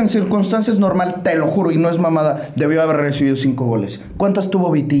América en circunstancias normal, te lo juro, y no es mamada, debió haber recibido 5 goles. ¿Cuántas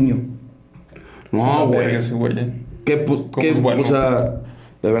tuvo Vitiño? No, güey. Ese güey. Qué, es bueno. O sea,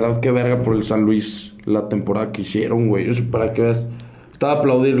 de verdad, qué verga por el San Luis la temporada que hicieron, güey. Eso para que veas. Estaba a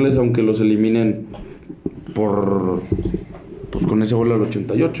aplaudirles aunque los eliminen por... Pues con ese gol al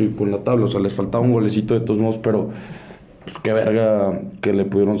 88 y con la tabla. O sea, les faltaba un golecito de todos modos, pero... Pues qué verga que le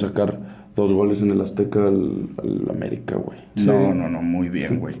pudieron sacar 2 goles en el Azteca al América, güey. No, muy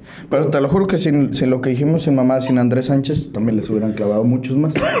bien, güey. Pero te lo juro que sin lo que dijimos sin mamá, sin Andrés Sánchez, también les hubieran clavado muchos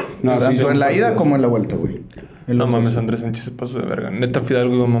más. No, Tanto sí, en la sí, ida sí. como en la vuelta, güey. No mames, Andrés Sánchez se pasó de verga. Neta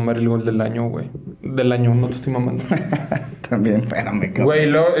Fidalgo iba a mamar el gol del año, güey. Del año, no te estoy mamando. También, espérame, cabrón. Güey,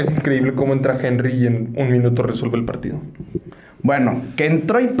 luego es increíble cómo entra Henry y en 1 minuto resuelve el partido. Bueno, que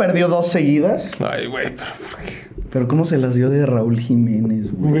entró y perdió 2 seguidas. Ay, güey, pero ¿por qué? Pero cómo se las dio de Raúl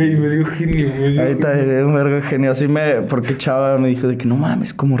Jiménez, güey. Güey, me dio genio, güey. Ahí está, un vergo de genio. Así porque Chava me dijo de que no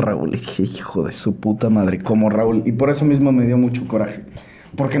mames, como Raúl. Y dije, hijo de su puta madre, como Raúl. Y por eso mismo me dio mucho coraje.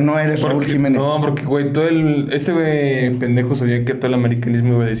 Porque no eres Raúl Jiménez. No, porque, güey, ese güey pendejo sabía que todo el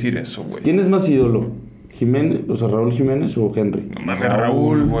americanismo iba a decir eso, güey. ¿Quién es más ídolo? ¿Jiménez? O sea, ¿Raúl Jiménez o Henry? No mames,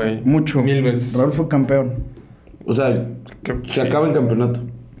 Raúl, güey. Mucho. 1000 veces. Raúl fue campeón. O sea, se acaba el campeonato.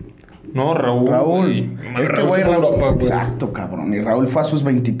 No, Raúl. Raúl. Es que, güey, se fue a Europa, güey. Exacto, cabrón. Y Raúl fue a sus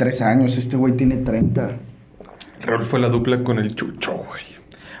 23 años. Este güey tiene 30. Raúl fue la dupla con el Chucho, güey.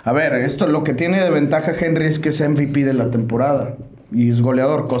 A ver, esto lo que tiene de ventaja Henry es que es MVP de la temporada. Y es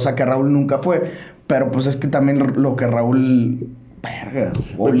goleador, cosa que Raúl nunca fue. Pero pues es que también lo que Raúl... Verga.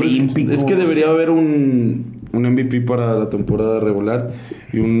 Olímpico. Es que debería haber un MVP para la temporada regular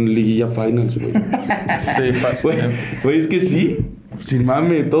y un Liguilla Finals, güey. Sí, fácil. Güey, es que sí. Sin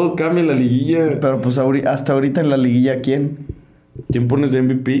mame, todo cambia en la liguilla. Pero pues hasta ahorita en la liguilla, ¿quién? ¿Quién pones de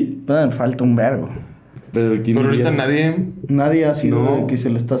MVP? Falta un vergo. Pero ahorita nadie. Nadie ha sido No. que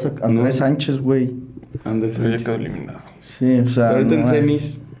se le está sacando. Andrés Sánchez, güey. Andrés Pero ya Sánchez. quedó eliminado. Sí, o sea. Pero ahorita en no,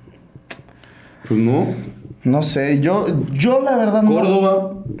 semis. Pues no. No sé, yo la verdad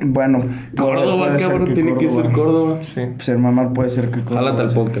Córdoba. no... Bueno, Córdoba, cabrón, tiene que ser Córdoba. Sí. Pues el mamar puede ser que Córdoba. Jálate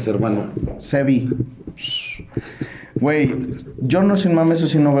al podcast, hermano. Sebi. Güey, yo no sin mames, eso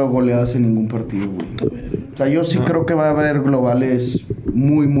sí no veo goleadas en ningún partido, güey. O sea, yo sí creo que va a haber globales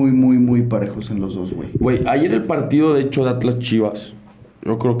muy parejos en los dos, güey. Güey, ayer el partido, de hecho, de Atlas Chivas,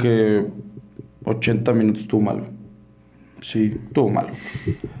 yo creo que 80 minutos estuvo malo. Sí.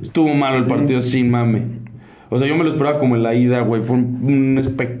 Estuvo malo el partido, sin mame. O sea, yo me lo esperaba como en la ida, güey. Fue un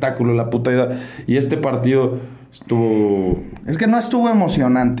espectáculo la puta ida. Y este partido estuvo... Es que no estuvo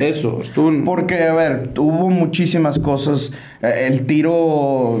emocionante. Eso, estuvo... Porque, a ver, hubo muchísimas cosas. El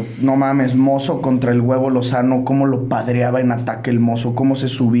tiro, no mames, Mozo contra el Huevo Lozano. Cómo lo padreaba en ataque el Mozo. Cómo se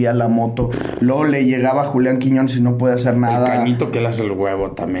subía a la moto. Luego le llegaba a Julián Quiñones y no puede hacer nada. El cañito que le hace el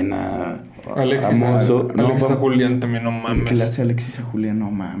huevo también a Alexis Mozo. Alexis a Julián también, no mames. El que le hace Alexis a Julián, no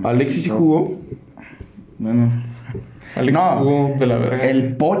mames. ¿Alexis sí jugó? Bueno. Alexis jugó de la verga.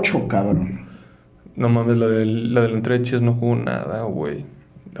 El Pocho, cabrón. No mames, la del entre Chivas no jugó nada, güey.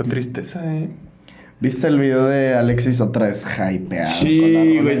 La tristeza, ¿Viste el video de Alexis otra vez hypeado?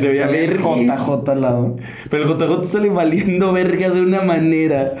 Sí, güey, se veía vergüenza. JJ al lado. Pero el JJ sale valiendo verga de una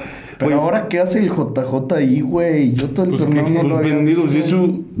manera. Pero ahora, ¿qué hace el JJ ahí, güey? Yo todo el torneo no lo había vendidos, visto. es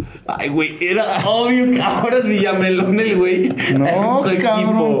su... Ay, güey, era obvio que ahora es Villamelón el güey. No, Su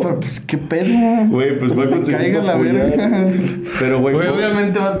cabrón, equipo. pero pues qué pedo. Güey, pues fue con su Caiga equipo la apoyar. verga. Pero, güey... Güey,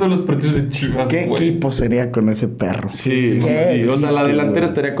 obviamente van todos los partidos de Chivas, ¿Qué güey. equipo sería con ese perro? Sí. O sea, la delantera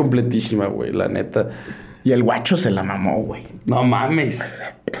estaría completísima, güey, la neta. Y el guacho se la mamó, güey. No mames.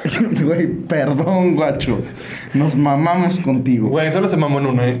 Güey, perdón, guacho. Nos mamamos contigo. Güey, solo se mamó en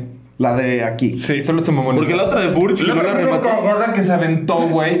uno, La de aquí. Sí, solo se mamó en Porque uno. la otra de Furch, que no la remató. cagada que se aventó,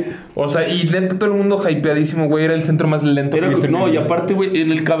 güey. O sea, y neta todo el mundo hypeadísimo, güey. Era el centro más lento que he visto en mi No, y vida. aparte, güey,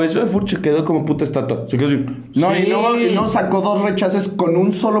 en el cabezón de Furch se quedó como puta estatua. Se quedó así. No, Sí. y luego sacó 2 rechaces con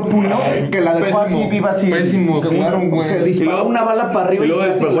un solo puño que la dejó pésimo, así viva así. pésimo, Claro, güey. se Y disparó luego- una bala para arriba Y luego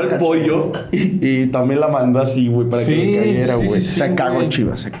casi despejó la el cachó. pollo y también la mandó así, güey, para que le cayera, sí, güey. sí, Se cagó güey.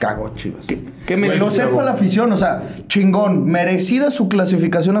 Chivas, se cagó Chivas. ¿Qué Que lo sepa la afición, o sea, chingón, merecida su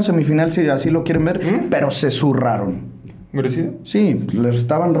clasificación a semifinal si así lo quieren ver, pero se zurraron. ¿Merecido? Sí, les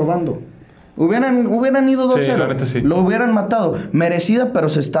estaban robando. Hubieran ido 2-0. Sí, la neta sí. Lo hubieran matado. Merecida, pero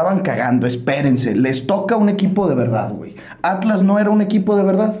se estaban cagando. Espérense. Les toca un equipo de verdad, güey. Atlas no era un equipo de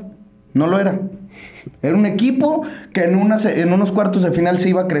verdad. No lo era. Era un equipo que en unos cuartos de final se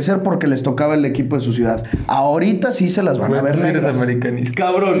iba a crecer porque les tocaba el equipo de su ciudad. Ahorita sí se las van a ver Tú sí eres negras. americanista.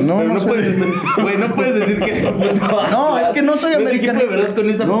 Cabrón, No, pero no no, soy- puedes güey, no puedes decir que No, es que no soy equipo de americanista. verdad con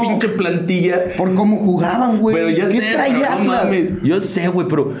esa No. pinche plantilla. Por cómo jugaban, güey. Pero ya ¿Qué sé, traía pero no Atlas? mames. Yo sé, güey,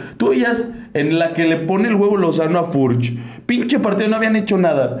 pero tú veías en la que le pone el huevo Lozano a Furch. Pinche partido, no habían hecho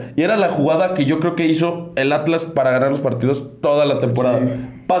nada. Y era la jugada que yo creo que hizo el Atlas para ganar los partidos toda la temporada. Sí.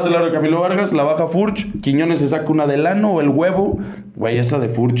 Pasa el aro de Camilo Vargas, la baja Furch. Quiñones se saca una del ano o el huevo. Güey, esa de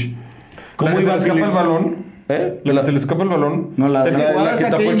Furch. ¿Cómo iba a Silva? escapa el balón? ¿Eh? ¿La se le escapa el balón? No, la Es que jugada la que esa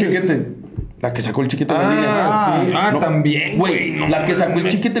tapó el dices. chiquete. La que sacó el chiquete en la línea. Sí. Ah, También, Güey, no la que sacó el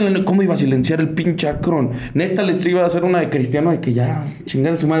mames. chiquete en la línea. ¿Cómo iba a silenciar el pinche Akron? Neta, les iba a hacer una de Cristiano de que ya,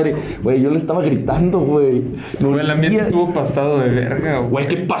 chingar a su madre. Güey, yo le estaba gritando, güey. Güey, el ambiente estuvo pasado de verga, güey. Güey,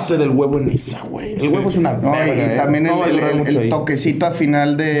 ¿qué pase del huevo en esa, güey? El huevo es una No, verga, y también No va a durar mucho ahí. toquecito a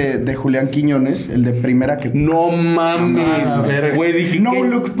final de Julián Quiñones, el de primera que... No mames. No mames. Güey, dije No ¿qué?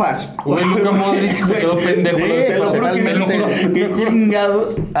 look pass. Güey, Luka Modric se quedó pendejo. Sí, Te lo juro que totalmente. ¿qué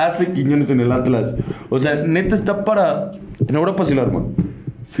chingados hace Quiñones en el Atlas? O sea, neta está para... En Europa sí lo arma.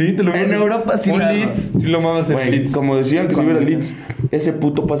 Sí, te lo En Europa sí Un la- Leeds. Sí lo mamas en Güey, Leeds. como decían que si hubiera Leeds. Ese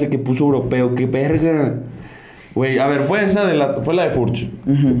puto pase que puso europeo, qué verga. Güey, a ver, fue la de Furch.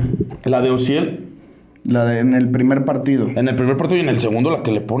 La de Ociel. En el primer partido. En el primer partido y en el segundo, la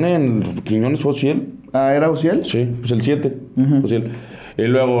que le pone en Quiñones fue Ociel. Ah, ¿era Uciel? Sí, pues el 7. Ociel. Y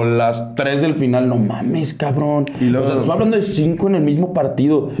luego las 3 del final, no mames, cabrón. Y luego- O sea, estoy hablando de 5 en el mismo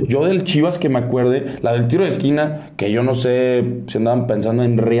partido. Yo del Chivas que me acuerde, la del tiro de esquina, que yo no sé si andaban pensando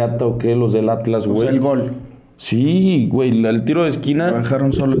en Riata o qué, los del Atlas, O güey. sea, el gol. Sí, güey, el tiro de Lo esquina.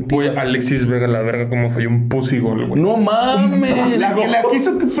 dejaron solo el tiro. Güey, Alexis Vega, la verga, como falló un pussy gol, güey. No mames. La que la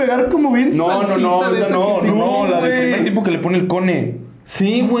quiso pegar como bien No, salsita de esa esa no, que se- no, la del güey. primer tiempo que le pone el cone.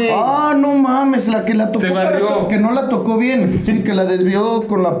 Sí, güey. Ah, no mames, la que la tocó Se barrió. que no la tocó bien. Sí, que la desvió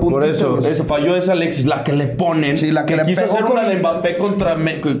con la puntita. Por eso, güey. esa falló esa Alexis, la que le ponen. Sí, la que le quiso pegó hacer con una de el- Mbappé contra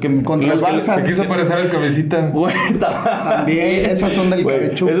Contra los el que le- Barça. Se quiso parecer al cabecita. Güey, También, esas son del Güey,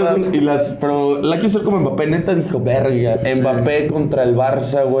 cabechufas. esas son- y las, pero la quiso hacer como Mbappé. Neta dijo, verga. Mbappé contra el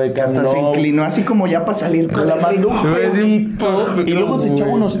Barça, güey. Que hasta se inclinó así como ya para salir. La mandó un pedito. Y luego se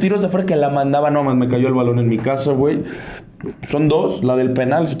echaba unos tiros de afuera que la mandaba. No, más me cayó el balón en mi casa, güey. Son 2. La del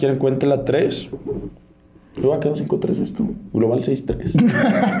penal, si quieren, cuéntela 3. Luego quedó 5-3 esto. Global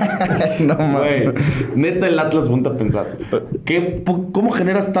 6-3. No mames. Neta, el Atlas, ponte a pensar. ¿Cómo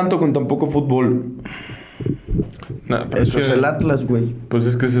generas tanto con tan poco fútbol? Nah, pero Eso es el Atlas, güey. Pues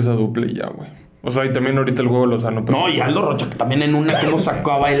es que es esa duple y ya, güey. O sea, y también ahorita el juego Lozano. No, y Aldo Rocha, que también en una que lo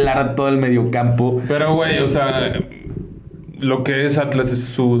sacó a bailar a todo el mediocampo. Pero, güey, o sea, lo que es Atlas es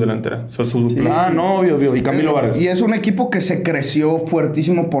su delantera. O sea, su dupla. Sí. Ah, no, obvio. Y Camilo Vargas. Y es un equipo que se creció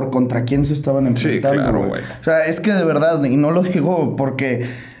fuertísimo por contra quién se estaban enfrentando. Sí, claro, güey. O sea, es que de verdad, y no lo digo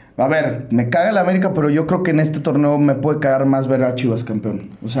porque... A ver, me caga el América, pero yo creo que en este torneo me puede cagar más ver a Chivas campeón.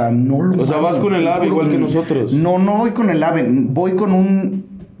 O sea, no lo... O sea, vas con el AVE igual que nosotros. No voy con el AVE. Voy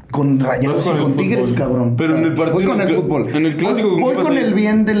con Rayados y con Tigres, fútbol. cabrón. Pero en el partido... Voy con el fútbol. En el clásico... Voy con el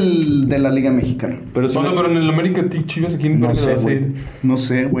bien de la Liga Mexicana. Pero, O sea, pero en el América, Chivas, ¿a quién No vas sé, a güey. ir? No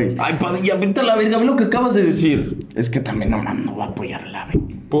sé, güey. Ay, Padilla, vete a la verga. Ve lo que acabas de decir. Es que también no va a apoyar el AVE.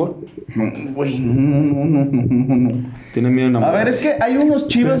 ¿Por? No, güey, no. Tiene miedo de enamorarse. A ver, es que hay unos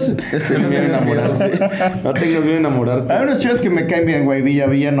Chivas... Tiene miedo de enamorarse. No tengas miedo de enamorarte. Hay unos Chivas que me caen bien, güey.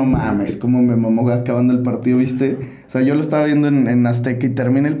 Villa, no mames. Cómo me mamó acabando el partido, ¿viste? O sea, yo lo estaba viendo en Azteca y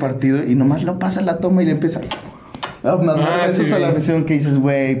termina el partido y nomás lo pasa la toma y le empieza a mandar besos sí, a la afición que dices,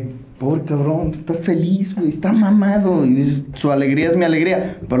 güey, pobre cabrón, está feliz, güey, está mamado. Y dices, su alegría es mi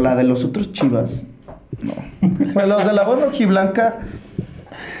alegría. Pero la de los otros Chivas, no. Bueno, los de la voz rojiblanca...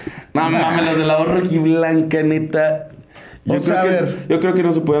 No mames, los de la voz rojiblanca, neta. O sea, a ver. Yo creo que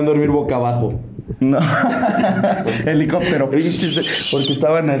no se podían dormir boca abajo. No. Helicóptero. Porque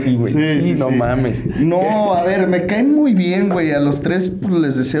estaban así, güey. Sí, no mames. No, a ver, me caen muy bien, güey. A los tres pues,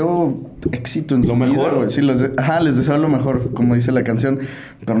 les deseo éxito en ¿Lo su mejor? vida, güey. Sí, les deseo lo mejor, como dice la canción.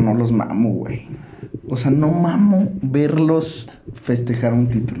 Pero no los mamo, güey. O sea, no mamo verlos festejar un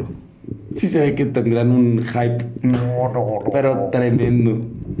título. Sí se ve que tendrán un hype. No. Pero tremendo.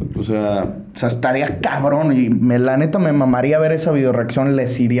 O sea, estaría cabrón. Y la neta me mamaría ver esa videoreacción.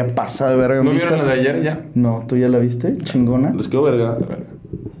 Les iría pasada de ver. ¿No vieron la de ayer ya? No, ¿tú ya la viste? Chingona. les quedó verga.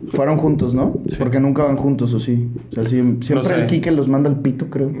 Fueron juntos, ¿no? Sí. Porque nunca van juntos, ¿o sí? O sea, siempre No sé. el Quique los manda al pito,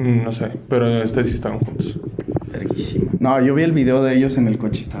 creo. No sé, pero sí estaban juntos. Verguísima. No, yo vi el video de ellos en el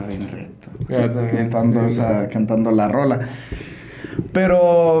coche y estaba bien reto. Ya, también. Cantando la rola.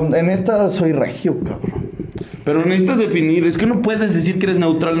 Pero en esta soy regio, cabrón. Pero necesitas definir. Es que no puedes decir que eres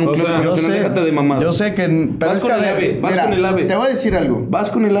neutral en un O sea, clásico nacional. Déjate de mamadas. Yo sé que... Pero Vas es con que, el AVE, vas mira, con el AVE. Te voy a decir algo. Vas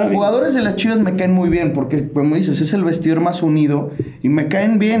con el AVE. Jugadores de las Chivas me caen muy bien porque, como dices, es el vestidor más unido y me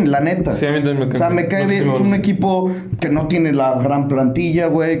caen bien, la neta. Sí, a mí también me caen O sea, me cae bien. Es un equipo que no tiene la gran plantilla,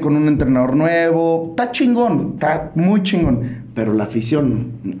 güey, con un entrenador nuevo. Está chingón, está muy chingón. Pero la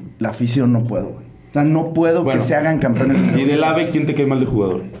afición no puedo, güey. O sea, no puedo que se hagan campeones. Y del AVE, ¿quién te cae mal de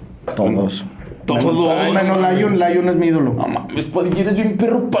jugador? Todos. Todos. Menos Lion es mi ídolo. No mames, Padilla, eres bien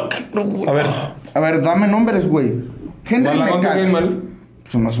perro paquero, güey. A ver, dame nombres, güey. Henry ¿Malagón me te cae cae mal?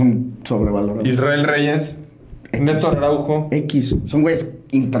 Son más un sobrevalorado. Israel Reyes, Néstor Araujo, X. Son güeyes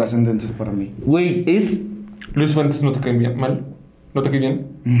intrascendentes para mí. Güey, es... Luis Fuentes, ¿no te cae bien? ¿Mal? ¿No te cae bien?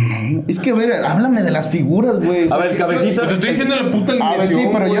 No. Es que, a ver, háblame de las figuras, güey. A ver, cabecita. Te estoy diciendo la puta A ver, sí,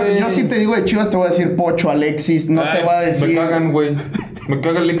 pero yo sí te digo de Chivas, te voy a decir Pocho, Alexis, no te voy a decir... Me cagan, güey. Me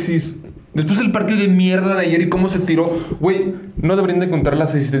caga Alexis. Después del partido de mierda de ayer y cómo se tiró. Güey, no deberían de contar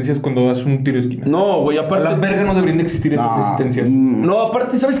las asistencias cuando das un tiro de esquina. No, güey, A aparte... la verga no deberían de existir esas asistencias. No,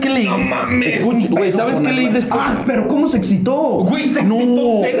 aparte, ¿sabes qué leí? No mames. Escucha, güey, ¿sabes qué leí después? Ah, pero ¿cómo se excitó? Güey, se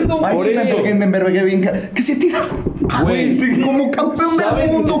excitó cerdo. Ay, por sí, eso. me envergué bien. ¿Qué se tira? Güey, Sí, como campeón del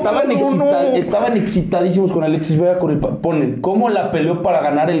 ¿saben? mundo. Estaban excitadísimos con Alexis Vega con el... Ponen, ¿cómo la peleó para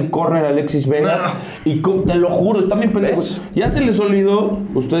ganar el córner Alexis Vega? Y te lo juro, están bien pendejos. Ya se les olvidó,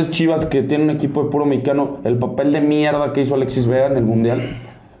 ustedes Chivas que tienen un equipo de puro mexicano, el papel de mierda que hizo Alexis Vega en el Mundial.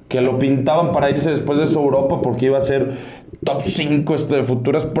 Que lo pintaban para irse después de eso a Europa porque iba a ser top 5 de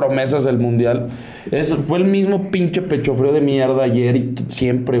futuras promesas del Mundial. Fue el mismo pinche pecho frío de mierda ayer y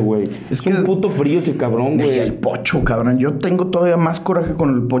siempre, güey. Es que un puto frío ese cabrón, güey. El Pocho, cabrón. Yo tengo todavía más coraje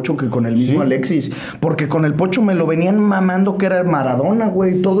con el Pocho que con el mismo Alexis. Porque con el Pocho me lo venían mamando que era Maradona,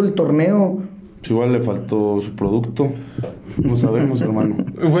 güey, todo el torneo. Pues igual le faltó su producto. No sabemos, hermano.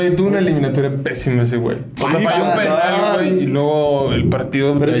 Güey, tuvo una eliminatoria pésima ese güey. O sea, falló un penal, güey, y luego el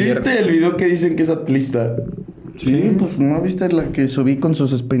partido Pero de si ayer. viste el video que dicen que es atlista. Sí, pues ¿no viste la que subí con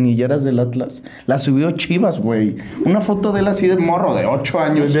sus espinilleras del Atlas? La subió Chivas, güey. Una foto de él así de morro de 8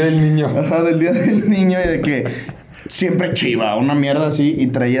 años. El día del niño. Ajá, del día del niño y de que... siempre Chiva, una mierda así, y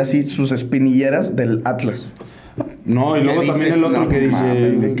traía así sus espinilleras del Atlas. No, y luego también el otro que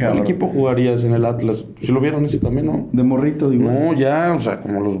dice, ¿qué cabrón. equipo jugarías en el Atlas? ¿Sí lo vieron ese también, no? De morrito, digo. No, ya, o sea,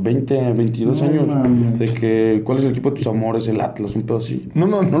 como los 20, 22 No, años. mames. De que, ¿cuál es el equipo de tus amores? El Atlas, un pedo así. No,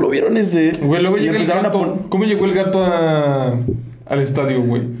 no. ¿No lo vieron ese? Güey, luego Y llega el empezaron a gato. ¿Cómo llegó el gato al estadio,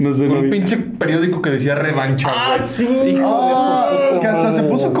 güey? No sé, Con no un vi. pinche periódico que decía revancha, güey. sí! Que hasta se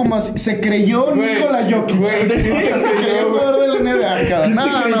puso como así. Se creyó Güey, Nikola Jokic. güey, O sea, se creyó jugador de la NBA. cabrón.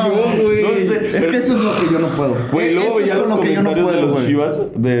 No, no, güey? No sé. Es que eso es lo que yo no puedo. Güey, luego Eso es veía con los lo que yo no comentarios de puedo, los güey. Chivas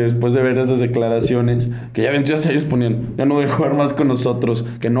después de ver esas declaraciones que ya 22 años ponían, ya no debe jugar más con nosotros,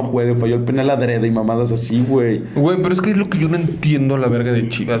 que no juegue, falló el penal adrede y mamadas así, güey. Güey, pero es que es lo que yo no entiendo a la verga de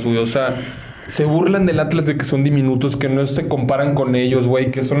Chivas, güey. O sea, se burlan del Atlas de que son diminutos, que no se comparan con ellos,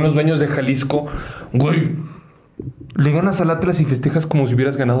 güey, que son los dueños de Jalisco. Güey, le ganas al Atlas y festejas como si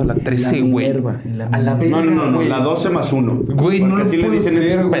hubieras ganado la 13, güey. A la verga, No, güey. la 12 más 1. Güey, no Porque lo así le puedo dicen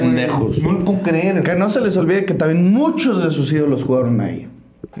creer, esos güey. pendejos. No lo puedo creer. Que no se les olvide que también muchos de sus ídolos jugaron ahí.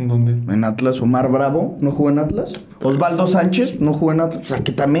 ¿En dónde? En Atlas, Omar Bravo no jugó en Atlas. Osvaldo Sánchez no jugó en Atlas. O sea,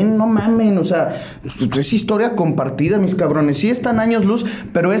 que también no mamen. O sea, pues es historia compartida, mis cabrones. Sí están años luz,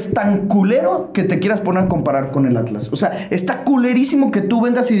 pero es tan culero que te quieras poner a comparar con el Atlas. O sea, está culerísimo que tú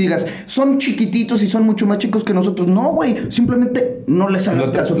vengas y digas, son chiquititos y son mucho más chicos que nosotros. No, güey. Simplemente no les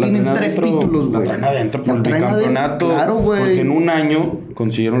hagas caso. Tienen 3 títulos, güey. La traen adentro por La el traen bicampeonato. Claro, güey. Porque en un año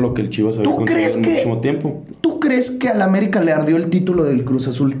consiguieron lo que el Chivas había ¿Tú crees conseguido en que muchísimo tiempo. ¿Tú crees que al América le ardió el título del Cruz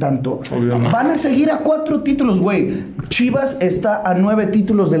Azul tanto? Obviamente. Van a seguir a 4 títulos, güey. Chivas está a 9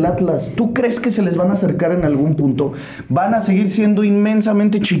 títulos del Atlas. ¿Tú crees que se les van a acercar en algún punto? Van a seguir siendo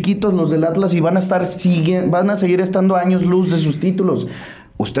inmensamente chiquitos los del Atlas y van a seguir estando a años luz de sus títulos.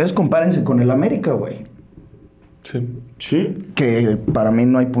 Ustedes compárense con el América, güey. Sí. Sí. Que para mí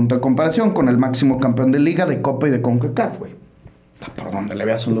no hay punto de comparación con el máximo campeón de Liga, de Copa y de CONCACAF, güey. Por donde le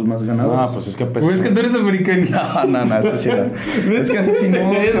veas son los más ganadores. Ah, pues es que apesta. Güey, es que tú eres americano. No, eso sí no. Es que así sí no,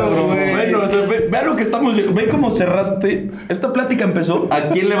 cabrón. güey. Bueno, o sea, ve lo que estamos... Ve cómo cerraste. Esta plática empezó. ¿A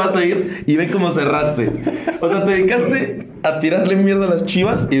quién le vas a ir? Y ve cómo cerraste. O sea, te dedicaste a tirarle mierda a las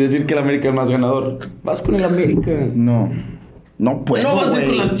Chivas y decir que el América es más ganador. Vas con el América. No puedo, No vas a ir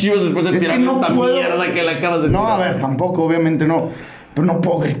güey. con las Chivas después de Es que tirar no esta puedo. mierda que le acabas de No, tirar. a ver, tampoco, obviamente no. Pero no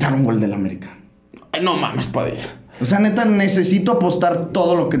puedo gritar un gol del América. Ay, no mames, Padilla. O sea, neta, necesito apostar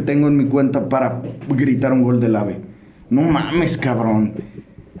todo lo que tengo en mi cuenta para gritar un gol del AVE. No mames, cabrón.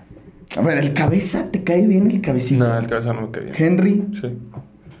 A ver, ¿el cabeza te cae bien el cabecito? No, el cabeza no me cae bien. Henry, Sí.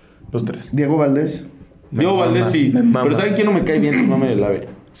 Los 3. Diego Valdés. Yo, Valdés, sí. Me mama. Pero ¿saben quién no me cae bien? Su mame del ave.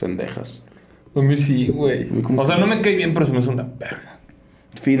 Sendejas. A mí sí, güey. ¿Cómo? O sea, no me cae bien, pero se me hace una verga.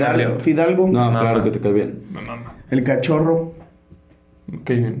 Fidalgo. No, Mama. claro que te cae bien. Me mama. El Cachorro. Me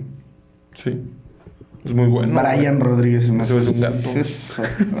cae bien. Sí. Es muy bueno. Brian Rodríguez. Ese es un gato.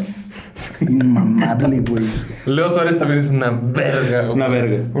 Inmamable, güey. Leo Suárez también es una verga, güey. Una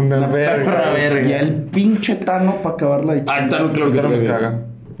verga. Una verga. perra verga. Y el pinche Tano para acabarla de Ah, chingar. Tano, claro que El Tano te me cae caga. bien.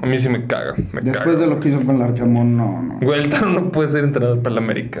 A mí sí me caga. Me Después caga. de lo que hizo con el Arcamón, no. Güey, el Tano no puede ser entrenador para la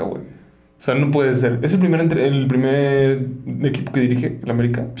América, güey. O sea, no puede ser. ¿Es el primer equipo que dirige el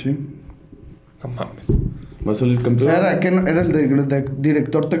América? Sí. No mames. Va a salir O campeón. sea, era el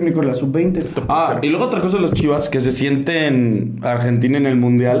director técnico de la Sub-20. Ah, y luego otra cosa de los Chivas, que se sienten Argentina en el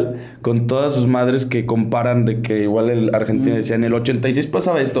Mundial con todas sus madres que comparan de que igual el Argentina decía, en el 86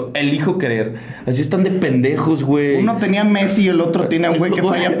 pasaba esto, elijo creer. Así están de pendejos, güey. Uno tenía Messi y el otro tiene a un güey que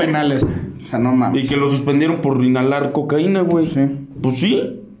falla penales. O sea, no mames. Y que lo suspendieron por inhalar cocaína, güey. Sí. Pues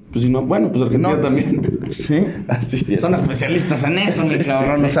sí. Pues si no, bueno, pues Argentina No. también. Sí. Así sí. Son especialistas en eso, Sí, mi sí,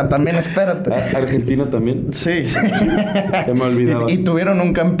 cabrón. sí. O sea, también espérate. Argentina también. Sí. Ya me olvidaba. Y tuvieron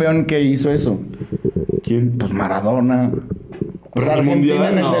un campeón que hizo eso. ¿Quién? Pues Maradona. O sea, en el Argentina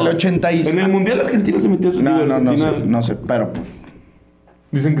Mundial, en el no. del 86. En el Mundial Argentina se metió a su No, no sé, Argentina. no sé, pero pues.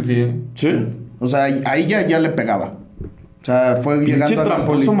 Dicen que sí, ¿eh? Sí. O sea, ahí ya le pegaba. O sea, fue Pinche llegando a Napoli.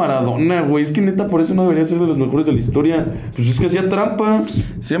 tramposo Maradona, güey. Es que neta, por eso no debería ser de los mejores de la historia. Pues es que hacía trampa.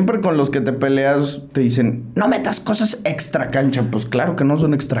 Siempre con los que te peleas te dicen, no metas cosas extra cancha. Pues claro que no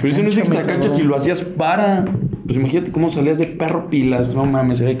son extra Pero cancha. eso no es extra mi cancha cabrón. si lo hacías para. Pues imagínate cómo salías de perro pilas. No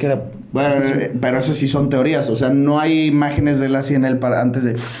mames, se ve que era. Bueno, pero eso sí son teorías. O sea, no hay imágenes de él así en él para antes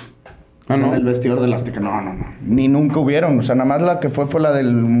de... Ah, ¿no? En el vestidor del Azteca. No. Ni nunca hubieron. O sea, nada más la que fue la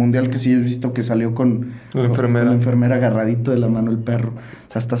del Mundial que sí he visto que salió con... La enfermera. Con la enfermera agarradito de la mano el perro.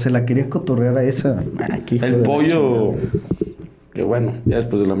 O sea, hasta se la quería cotorrear a esa. Ah, qué hijo El de la pollo. chingada. Que bueno, ya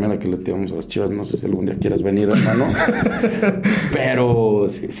después de la mierda que le tiramos a las Chivas, no sé si algún día quieras venir, hermano. Pero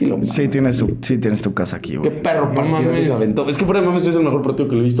sí lo mames. Sí tienes tu casa aquí, güey. Qué perro partido se aventó. Es que fuera de mames es el mejor partido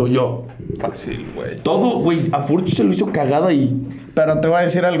que lo he visto yo. Fácil, güey. Todo, güey. A Furch se lo hizo cagada y... Pero te voy a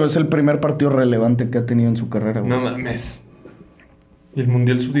decir algo, es el primer partido relevante que ha tenido en su carrera, güey. No mames. ¿Y el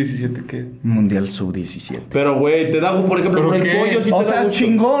Mundial Sub-17 qué? Mundial Sub-17. Pero, güey, te da, por ejemplo, ¿Pero con el qué? pollo sí O te da sea, gusto.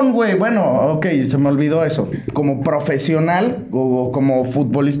 chingón, güey. Bueno, ok, se me olvidó eso. Como profesional o como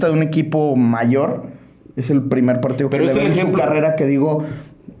futbolista de un equipo mayor, es el primer partido que Pero le es el veo en su ejemplo. carrera que digo,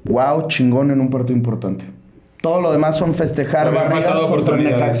 wow, chingón en un partido importante. Todo lo demás son festejar Habían barridas faltado contra el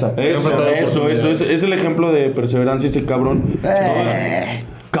oportunidades. Necaxa. Eso. Es el ejemplo de perseverancia ese cabrón.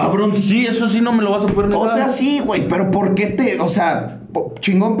 Cabrón, sí, eso sí no me lo vas a poder negar. O sea, sí, güey, pero ¿por qué o sea,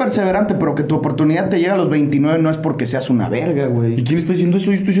 chingón perseverante, pero que tu oportunidad te llega a los 29 no es porque seas una verga, ¿Y güey? quién está diciendo eso?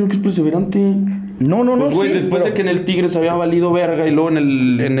 Yo estoy diciendo que es perseverante. No, Pues, güey, sí, después de que en el Tigres había valido verga y luego en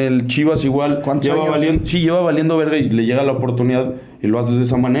el Chivas igual. ¿Cuántos años? Lleva valiendo verga y le llega la oportunidad y lo haces de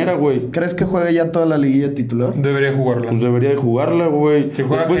esa manera, güey. ¿Crees que juegue ya toda la liguilla titular? Debería jugarla. Pues debería de jugarla, güey. Si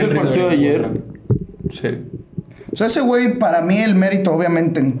juega Después del Henry, partido de debería ayer. jugarla. Sí. O sea, ese güey, para mí el mérito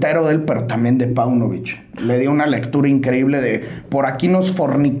obviamente entero de él, pero también de Paunovic. Le dio una lectura increíble de por aquí nos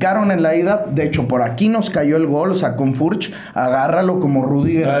fornicaron en la ida, de hecho por aquí nos cayó el gol, o sea, con Furch, agárralo como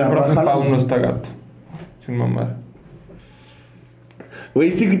Rudiger. El profe arrájalo. Pau no está gato. Sin mamar.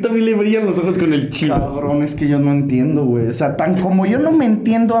 Güey, sí, también le brillan los ojos con el Chivas. Cabrón, es que yo no entiendo, güey. O sea, tan como yo no me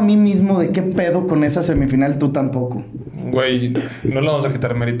entiendo a mí mismo de qué pedo con esa semifinal, tú tampoco. Güey, no le vamos a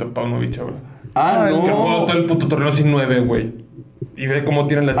quitar mérito a Paunovic ahora. Ah, Ay, no. Que jugó todo el puto torneo sin 9, güey. Y ve cómo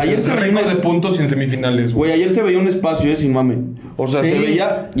tienen la Ayer se récord veía- de puntos en semifinales, güey. Güey, ayer se veía un espacio, sin mame. O sea, se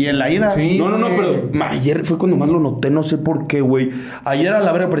veía... Y en la ida. Sí. No, güey. pero ayer fue cuando más lo noté, no sé por qué, güey. Ayer a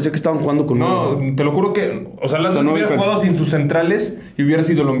la vera parecía que estaban jugando con... No, te lo juro que... O sea, las no hubiera me jugado sin sus centrales y hubiera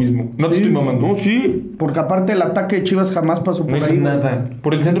sido lo mismo. No te estoy mamando. No, sí. Porque aparte el ataque de Chivas jamás pasó por No hizo ahí. nada.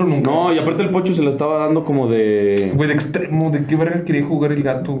 Por el centro nunca. No, y aparte el Pocho se la estaba dando como de... Güey, de extremo. ¿De qué verga quería jugar el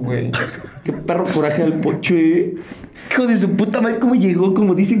gato, güey? Qué perro coraje del Pocho, Hijo de su puta madre, cómo llegó,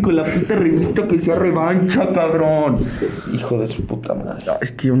 como dicen con la puta revista que sea revancha, cabrón. Hijo de su puta madre.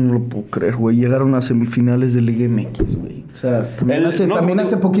 Es que yo no lo puedo creer, güey. Llegaron a semifinales de Liga MX, güey. O sea, también,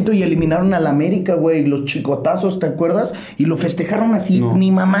 hace poquito y eliminaron al América, güey. Los chicotazos, ¿te acuerdas? Y lo festejaron así, No.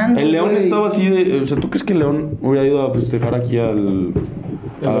 ni mamando. El León güey. estaba así de... O sea, ¿tú crees que el León hubiera ido a festejar aquí al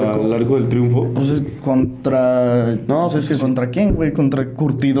Arco del Triunfo? Pues es contra. No, pues es que sí. ¿contra quién, güey? ¿Contra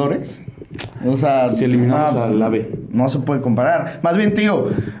curtidores? O sea. Si eliminamos al AVE. No se puede comparar. Más bien, tío,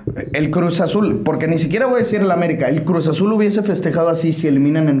 el Cruz Azul, porque ni siquiera voy a decir el América. ¿El Cruz Azul hubiese festejado así si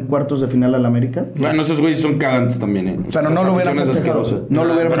eliminan en cuartos de final al América? Bueno, esos güeyes son cagantes también, Pero no lo hubieran festejado. No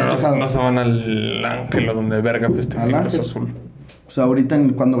lo hubieran Pero festejado. no se van al Ángel o donde verga festeja Al el Ángel. Cruz Azul. O sea, ahorita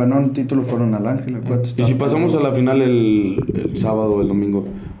cuando ganaron el título fueron al Ángel, acuérdate. Y si pasamos a la final el sábado o el domingo.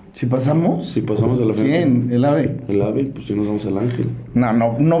 ¿Si pasamos? Si pasamos a la final... ¿Quién? ¿El AVE? El AVE, pues si nos vamos al Ángel.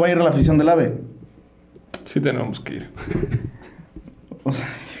 No va a ir la afición del AVE. Sí tenemos que ir. O sea,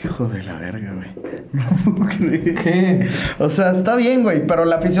 hijo de la verga, güey. No puedo creer. ¿Qué? O sea, está bien, güey, pero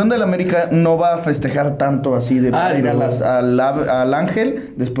la afición del América no va a festejar tanto así de para ir no. al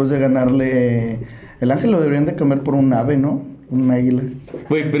Ángel después de ganarle... El Ángel lo deberían de cambiar por un ave, ¿no? Un águila.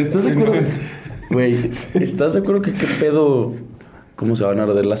 Güey, pero ¿estás de Sí, acuerdo? no es. Güey, ¿estás de acuerdo que qué pedo? ¿Cómo se van a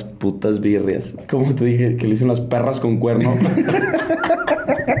arder las putas birrias? ¿Cómo te dije que le dicen las perras con cuerno?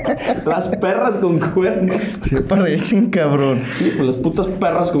 Las perras con cuernos. Se parecen, cabrón. Sí, pues las putas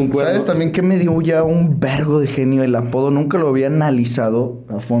perras con cuernos. ¿Sabes también que me dio ya un vergo de genio el apodo? Nunca lo había analizado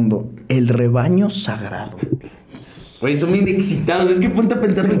a fondo. El rebaño sagrado. Güey, son bien excitados. Es que ponte a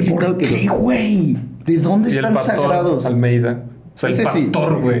pensar lo excitado que ¿Qué, son. güey? ¿De dónde Y el están pastor sagrados? Almeida. O sea, el Ese sí.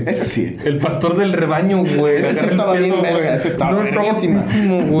 pastor, güey. Ese sí. El pastor del rebaño, güey. Ese sí Agarra el estaba bien pedo, verga, güey. ese estaba No, verguísima.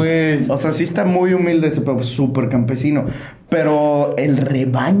 guapísimo, güey. O sea, sí está muy humilde ese pedo, súper campesino. Pero el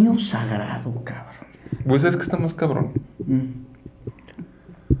rebaño sagrado, cabrón. Güey, ¿sabes qué está más cabrón? Mm.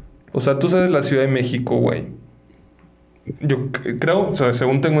 O sea, tú sabes la Ciudad de México, güey. Yo creo, o sea,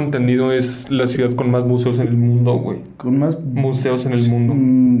 según tengo entendido, es la ciudad con más museos en el mundo, güey. Con más... Museos en el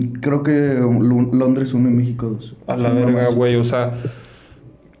mundo. creo que Londres 1 y México 2. A la verga, güey. O sea,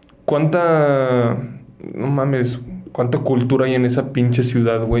 cuánta... No mames, cuánta cultura hay en esa pinche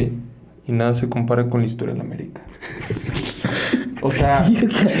ciudad, güey. Y nada se compara con la historia de la América. O sea, yo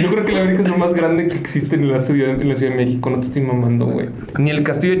creo que la América es lo más grande que existe en la Ciudad de México. No te estoy mamando, güey. Ni el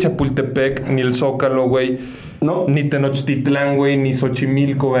castillo de Chapultepec, ni el Zócalo, güey. No. Ni Tenochtitlán, güey. Ni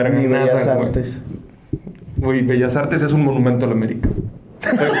Xochimilco, verga. Ni nada, Bellas güey. Artes. Güey, Bellas Artes es un monumento a la América.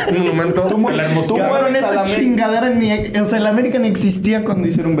 Es un monumento a la hermosura. Cabrón, mueves a esa la chingadera o sea, el América ni existía cuando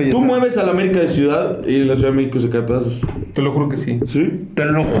hicieron Belleza. Tú mueves a la América de ciudad y la Ciudad de México se cae a pedazos. Te lo juro que sí. ¿Sí? Te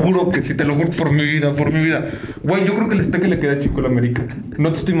lo juro que sí, te lo juro por mi vida, por mi vida. Güey, yo creo que el Azteca le queda chico a la América.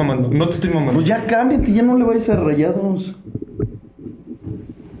 No te estoy mamando, no te estoy mamando. Pues ya cámbiate, ya no le vayas a Rayados.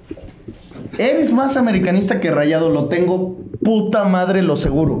 Eres más americanista que Rayado, lo tengo puta madre, lo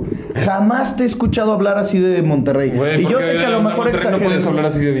seguro. Jamás te he escuchado hablar así de Monterrey. Güey, y yo sé que a lo mejor no puedes exageras. hablar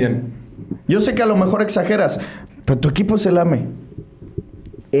así de bien. Yo sé que a lo mejor exageras, pero tu equipo es el AME.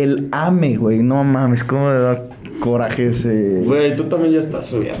 El AME, güey. No mames, cómo me da coraje ese. Güey, tú también ya estás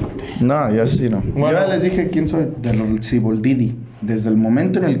subiéndote. No, yo sí no. Bueno. Yo ya les dije quién soy del Ciboldidi. Desde el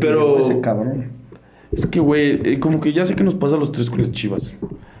momento en el que llegó ese cabrón. Es que, güey, como que ya sé que nos pasa a los tres con las Chivas.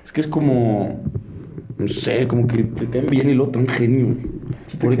 Es que es como... No sé, como que te caen bien y luego tan genio.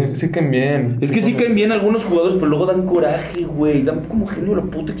 Sí caen bien. Es que sí caen bien algunos jugadores, pero luego dan coraje, güey. Dan como genio lo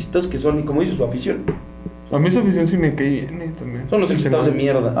puto excitados que son. Y como dice su afición. A mí su afición sí me cae bien, también. Son los excitados de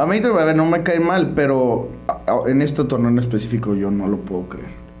mierda. A mí, a ver, no me cae mal, pero en este torneo en específico yo no lo puedo creer.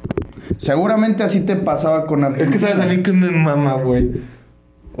 Seguramente así te pasaba con Argentina. Es que sabes a mí que me mama, güey.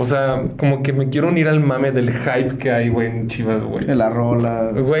 O sea, como que me quiero unir al mame del hype que hay, güey, en Chivas, güey. De la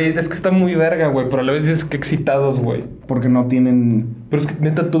rola. Güey, es que está muy verga, güey, pero a la vez dices que excitados, güey. Porque no tienen... Pero es que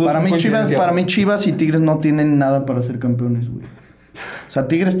neta todo Para es mí coincidencia. Chivas y Tigres no tienen nada para ser campeones, güey. O sea,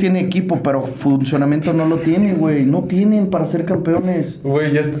 Tigres tiene equipo, pero funcionamiento no lo tiene, güey. No tienen para ser campeones.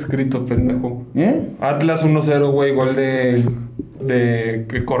 Güey, ya está escrito, pendejo. ¿Eh? Atlas 1-0, güey, gol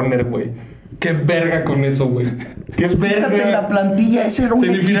de corner, güey. Qué verga con eso, güey. Qué Pues fíjate en la plantilla, ese era un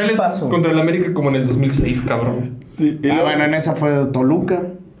Semifinales equipazo. contra el América como en el 2006, cabrón. Sí. Bueno, en esa fue de Toluca,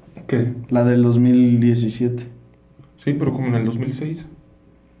 ¿Qué? la del 2017. Sí, pero como en el 2006.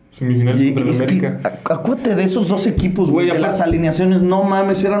 Semifinales Y contra el es América. que, acuérdate de esos dos equipos, güey. Güey, De las alineaciones, no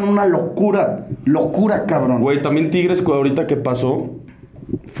mames, eran una locura. Locura, cabrón. Güey, también Tigres, ahorita que pasó,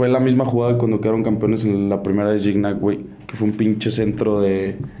 fue la misma jugada cuando quedaron campeones en la primera de Gignac, güey. Que fue un pinche centro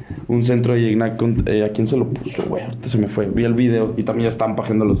de... Un centro de Gignac. ¿A quién se lo puso, güey? Ahorita se me fue. Vi el video y también ya estaban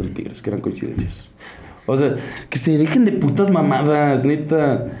pajeando los del Tigres, que eran coincidencias. O sea, que se dejen de putas mamadas,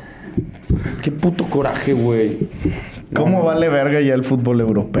 neta. Qué puto coraje, güey. ¿Cómo vale verga ya el fútbol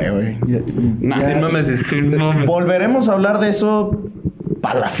europeo, güey? Sí, mames. Volveremos a hablar de eso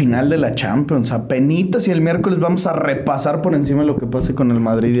para la final de la Champions. Apenitas y el miércoles vamos a repasar por encima lo que pase con el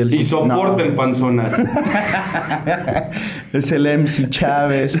Madrid y el Y City. soporten, No. panzonas. Es el MC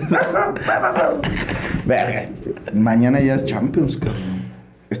Chávez. Verga. Mañana ya es Champions, cabrón.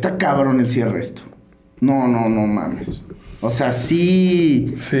 Está cabrón el cierre esto. No mames. O sea,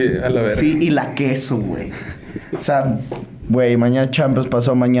 sí. Sí, a la verga. Sí, y la queso, güey. O sea, güey, mañana Champions,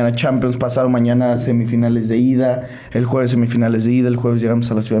 pasado mañana Champions, pasado mañana semifinales de ida, el jueves semifinales de ida, el jueves llegamos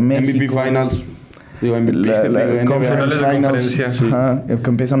a la Ciudad de México. MVP Finals. Digo, MVP. La NBA. Finales Conference de Finals, conferencia. sí. Ajá, que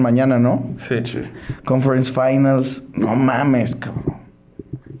empiezan mañana, ¿no? Sí. Conference Finals. No mames, cabrón.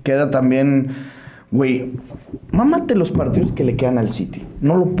 Queda también, güey, mámate los partidos que le quedan al City.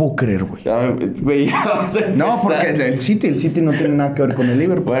 No lo puedo creer, güey. Ya, güey, ya vas a No, empezar. porque el City no tiene nada que ver con el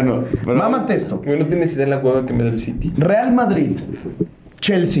Liverpool. Bueno, pero... Mámate esto. Güey, no tienes idea de la hueva que me da el City. Real Madrid,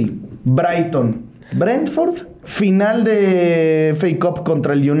 Chelsea, Brighton, Brentford, final de FA Cup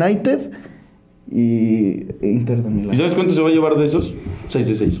contra el United y Inter de ¿Y Milán. sabes cuánto se va a llevar de esos? 6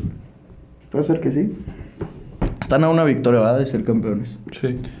 de 6. Puede ser que sí. Están a una victoria, ¿verdad? De ser campeones.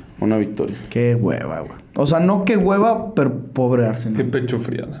 Sí. Una victoria. Qué hueva, güey. O sea, no qué hueva, pero pobre Arsenal. Qué pecho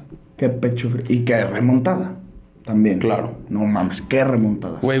friada. Qué pecho frío. Y qué remontada. También. Claro. No mames, qué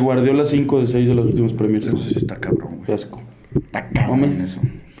remontada. Güey, Guardiola 5 de 6 de los últimos premios. Eso sí está cabrón, güey. Qué asco. Está cabrón mames. eso.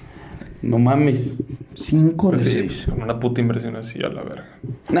 No mames. 5 de Pues sí, 6. con una puta inversión así a la verga.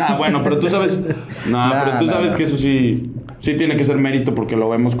 Nah, bueno, pero tú sabes... pero tú sabes que eso sí... Sí tiene que ser mérito porque lo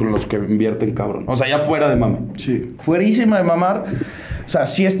vemos con los que invierten, cabrón. O sea, ya fuera de mame. Sí. Fuerísima de mamar. O sea,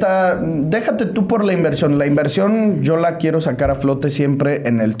 sí está... Déjate tú por la inversión. La inversión yo la quiero sacar a flote siempre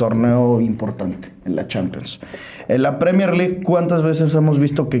en el torneo importante, en la Champions. En la Premier League, ¿cuántas veces hemos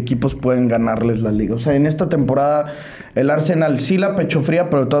visto que equipos pueden ganarles la Liga? O sea, en esta temporada el Arsenal sí la pecho fría,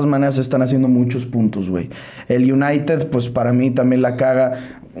 pero de todas maneras están haciendo muchos puntos, güey. El United, pues para mí también la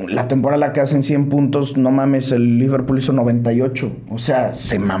caga. La temporada la que hacen 100 puntos, no mames, el Liverpool hizo 98. O sea,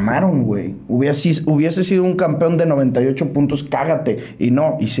 se mamaron, güey. Hubiese sido un campeón de 98 puntos, cágate. Y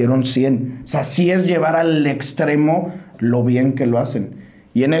no, hicieron 100. O sea, sí es llevar al extremo lo bien que lo hacen.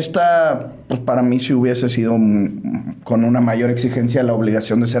 Y en esta, pues para mí sí hubiese sido con una mayor exigencia la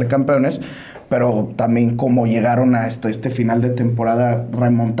obligación de ser campeones. Pero también como llegaron a este final de temporada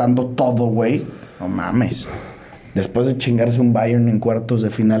remontando todo, güey. No mames. Después de chingarse un Bayern en cuartos de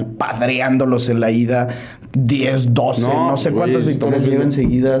final, padreándolos en la ida, 10, 12, no sé cuántas victorias llevan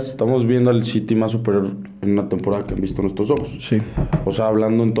seguidas. Estamos viendo al City más superior en una temporada que han visto nuestros ojos. Sí. O sea,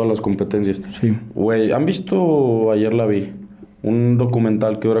 hablando en todas las competencias. Sí. Güey, ¿han visto? Ayer la vi. Un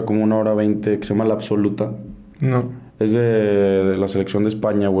documental que dura como 1:20 que se llama La Absoluta. No. Es de la selección de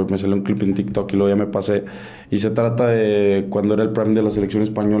España, güey. Me salió un clip en TikTok y luego ya me pasé. Y se trata de cuando era el prime de la selección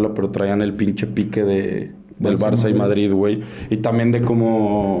española, pero traían el pinche pique del Barça y Madrid, güey. Y también de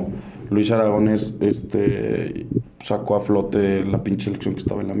cómo Luis Aragonés sacó a flote la pinche selección que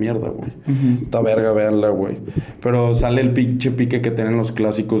estaba en la mierda, güey. Uh-huh. Esta verga, véanla, güey. Pero sale el pinche pique que tienen los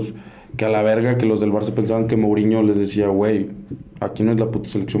clásicos, que a la verga que los del Barça pensaban que Mourinho les decía, güey, aquí no es la puta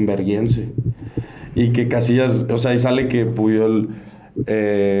selección berguiense. Y que Casillas, o sea, y sale que Puyol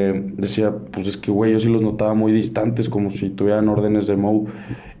decía, pues es que, güey, yo sí los notaba muy distantes, como si tuvieran órdenes de Mou.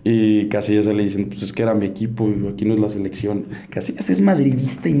 Y Casillas se le dicen, pues es que era mi equipo, y aquí no es la selección. Casillas es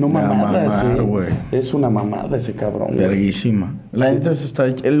madridista y no mamadas, güey. Es una mamada ese cabrón, güey. Verguísima. La neta está...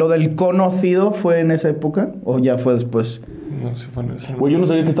 ¿Lo del conocido fue en esa época o ya fue después? No, sí fue en esa. Güey, yo no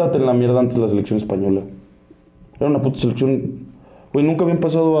sabía que estaba en la mierda antes la selección española. Era una puta selección... Güey, nunca habían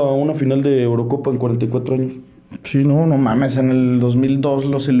pasado a una final de Eurocopa en 44 años. Sí, no mames. En el 2002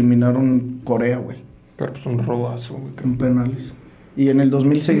 los eliminaron Corea, güey. Pero pues un robazo, güey. En penales. Y en el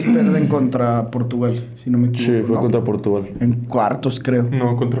 2006 pierden contra Portugal, si no me equivoco. Sí, fue ¿no? contra Portugal. En cuartos, creo.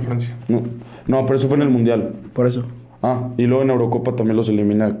 No, contra Francia. No, pero eso fue en el Mundial. Por eso. Ah, y luego en Eurocopa también los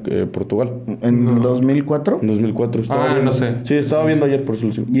elimina Portugal. ¿En No. 2004? En 2004 estaba viendo. No sé. Sí, estaba viendo ayer, por eso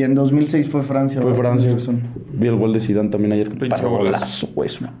lo sigo. Y en 2006 fue Francia. Fue ¿verdad? Francia. Tienes razón. Vi el gol de Zidane también ayer. Pinche Para golazo. golazo, güey.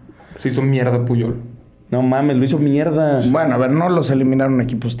 Se hizo mierda Puyol. No mames, lo hizo mierda. Bueno, a ver, no los eliminaron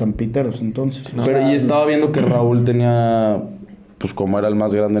equipos tan piteros entonces. No. Pero y estaba viendo que Raúl tenía, pues como era el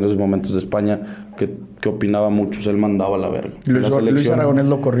más grande en esos momentos de España, que opinaba mucho, él mandaba a la verga. Luis Aragonés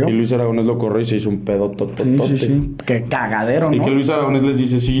lo corrió. Y Luis Aragonés lo corrió y se hizo un pedo tototote. Sí. Qué cagadero, ¿no? Y que Luis Aragonés les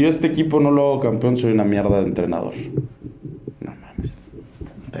dice, si yo este equipo no lo hago campeón, soy una mierda de entrenador. No mames.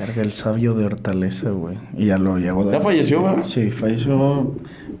 Verga, el sabio de Hortaleza, güey. Y ya lo llegó de... ¿Ya falleció, güey? Sí, falleció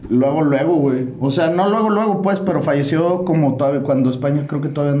luego, güey. O sea, no luego, pues, pero falleció como todavía, cuando España creo que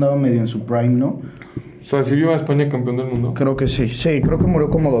todavía andaba medio en su prime, ¿no? O sea, ¿sí vio a España campeón del mundo? Creo que sí. Sí, creo que murió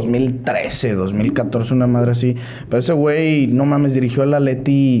como 2013, 2014, una madre así. Pero ese güey, no mames, dirigió al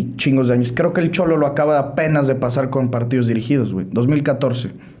Atleti chingos de años. Creo que el Cholo lo acaba apenas de pasar con partidos dirigidos, güey. 2014.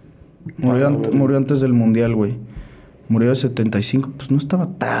 Murió antes del Mundial, güey. Murió de 75. Pues no estaba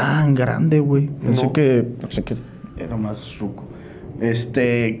tan grande, güey. Pensé que era más ruco.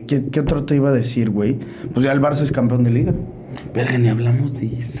 ¿Qué otro te iba a decir, güey? Pues ya el Barça es campeón de Liga. Verga, ni hablamos de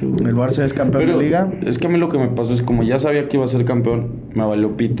eso. El Barça es campeón de Liga. Es que a mí lo que me pasó es como ya sabía que iba a ser campeón, me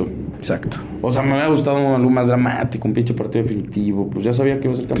valió pito. Exacto. O sea, me había gustado algo más dramático, un pinche partido definitivo. Pues ya sabía que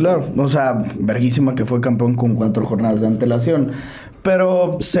iba a ser campeón. Claro, o sea, verguísima que fue campeón con 4 jornadas de antelación.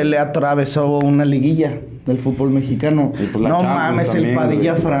 Pero se le atravesó una liguilla del fútbol mexicano. Y pues la no Champions mames, también, el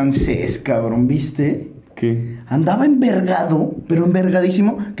Padilla güey. Francés, cabrón, ¿viste? ¿Qué? Andaba envergado, pero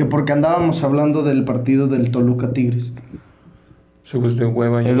envergadísimo, que porque andábamos hablando del partido del Toluca Tigres. Se pues de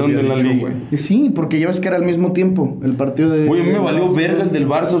hueva. ¿El dónde la liga? Sí, porque ya ves que era al mismo tiempo el partido de... Güey, a mí me valió verga el del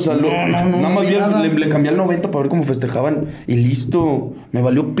Barça, o sea, nada más le cambié al 90 para ver cómo festejaban y listo. Me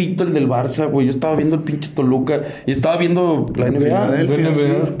valió pito el del Barça, güey. Yo estaba viendo el pinche Toluca y estaba viendo la NBA.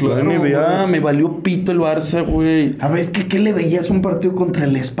 La NBA, me valió pito el Barça, güey. A ver, ¿qué le veías un partido contra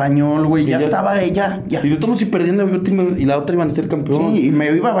el Español, güey? Ya estaba ella, ya. Y de todos si perdiendo y la otra iban a ser campeón. Sí, y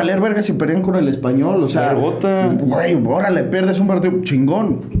me iba a valer verga si perdían con el Español, o sea... Vergota. Güey, órale, pierdes un partido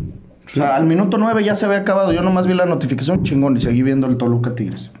chingón. O sea, al minuto 9 ya se había acabado. Yo nomás vi la notificación, chingón, y seguí viendo el Toluca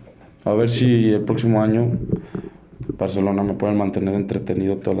Tigres. A ver si el próximo año Barcelona me pueden mantener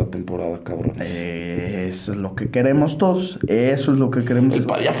entretenido toda la temporada, cabrones. Eso es lo que queremos todos. Eso es lo que queremos. El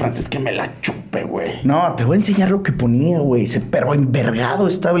Padilla francés que me la chupe, güey. No, te voy a enseñar lo que ponía, güey. Pero envergado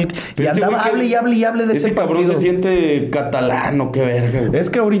estaba el... Y andaba, hable de ese cabrón partido. se siente catalano, qué verga, güey. Es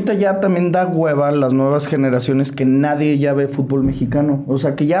que ahorita ya también da hueva las nuevas generaciones que nadie ya ve fútbol mexicano. O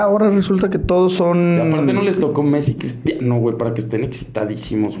sea, que ya ahora resulta que todos son... Y aparte no les tocó Messi y Cristiano, güey, para que estén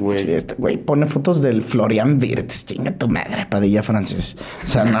excitadísimos, güey. Sí, güey pone fotos del Florian Wirtz. Chinga tu madre, Padilla francés. O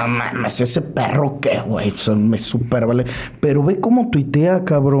sea, no mames, ese perro qué, güey. O sea, me super vale. Pero ve cómo tuitea,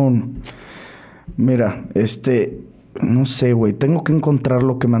 cabrón. Mira, no sé, güey. Tengo que encontrar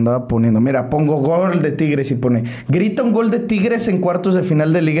lo que me andaba poniendo. Mira, pongo gol de Tigres y pone... Grita un gol de Tigres en cuartos de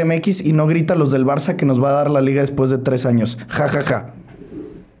final de Liga MX y no grita los del Barça que nos va a dar la Liga después de 3 años. Ja, ja, ja.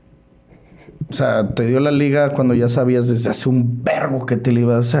 O sea, te dio la Liga cuando ya sabías desde hace un vergo que te la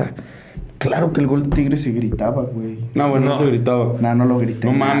iba a dar. O sea, Claro que el gol de Tigres se gritaba, güey. No, bueno, no se gritaba. No lo grité.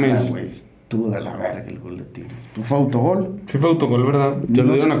 No mames. Güey. Estuvo de la verga el gol de Tigres. Pues fue autogol. Sí fue autogol, ¿verdad? Se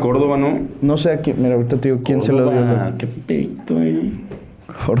lo dieron a Córdoba, ¿no? No sé a quién. Mira, ahorita te digo quién se lo dio. Qué peito,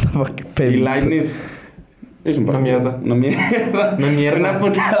 Córdoba, qué pedo. Y Lainez. Es un Una mierda. Una mierda. Una mierda. Una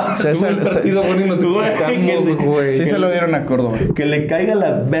putada. Tuvo el partido bueno y nos excitamos, güey. Sí se lo dieron a Córdoba. Que le caiga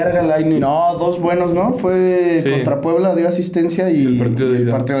la verga a Lainez. No, 2 buenos, ¿no? Fue Sí. contra Puebla, dio asistencia y El partido de ida. el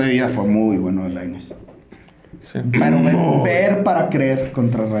partido de ida fue muy bueno de Lainez. Sí. Pero ver para creer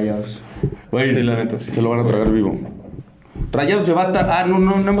contra Rayados. Güey, Sí, la neta, sí. Se lo van a tragar vivo. Rayados se va a...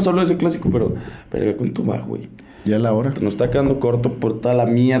 no hemos hablado de ese clásico, pero... Verga, ¿cuánto va, güey? Ya la hora. Nos está quedando corto por toda la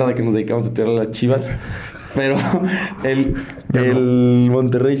mierda que nos dedicamos a tirar a las Chivas. Pero el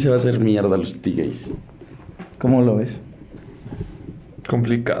Monterrey se va a hacer mierda a los Tigres. ¿Cómo lo ves?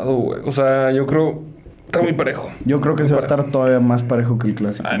 Complicado, güey. O sea, yo creo... Está muy parejo. Yo creo que se va a estar todavía más parejo que el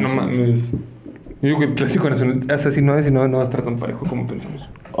clásico. Ay, no mames. Yo digo que el clásico nacional... O sea, si no va a estar tan parejo como pensamos.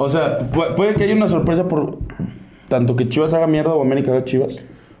 O sea, puede que haya una sorpresa por... Tanto que Chivas haga mierda o América haga Chivas.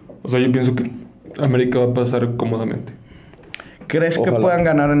 O sea, yo pienso que América va a pasar cómodamente. ¿Crees Ojalá. que puedan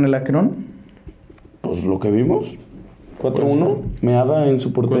ganar en el Acron? Pues lo que vimos. 4-1. Meada en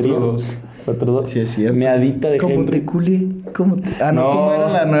su portería. 4-2. 4-2. Sí, es cierto. Meadita de ¿Cómo Henry. te culé? ¿Cómo te...? Ah, no, No, ¿cómo era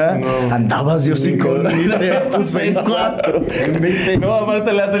la nueva? no. Andabas yo sin gol. Te puse en 4. En 20. No,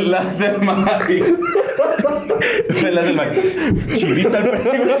 aparte le hace el Maggi. Le hace el Maggi. Chivita al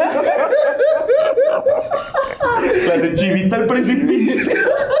precipicio. Le hace chivita al precipicio.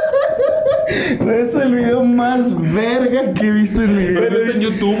 Es el video más verga que he visto en mi vida. Pero está en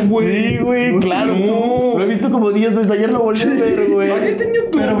YouTube, güey. Sí, güey, claro. No. Lo he visto como 10 veces. Ayer lo volví a ver, güey. Está en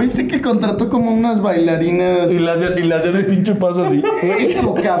YouTube. Pero viste que contrató como unas bailarinas. Y le hace el pinche paso así.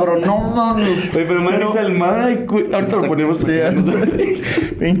 Eso, cabrón, no mames. Güey, pero me risa el Mike, güey. Ahorita lo ponemos. Sí,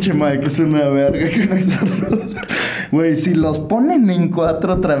 pinche Mike, es una verga con esos. Güey, si los ponen en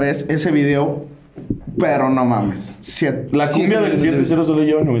 4 otra vez, ese video. Pero no mames. La cumbia del 7-0 solo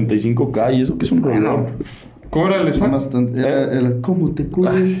lleva 95K y eso que es un rollo. ¿Cómo era el esa? Era ¿cómo te culé?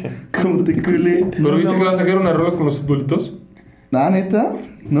 Ah, sí. ¿Cómo te culé? ¿Pero viste que va a sacar una rola con los futbolitos? Ah, ¿neta?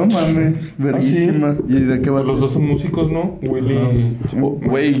 No mames, verguísima. ¿Y de qué va a Pues los ser? dos son músicos, ¿no? Willy.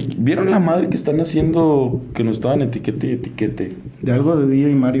 Güey, ¿vieron la madre que están haciendo? Que nos estaban etiquete y etiquete. De algo de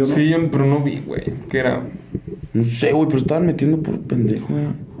DJ y Mario, ¿no? Sí, pero no vi, güey. ¿Qué era? No sé, güey, pero estaban metiendo por pendejo, güey.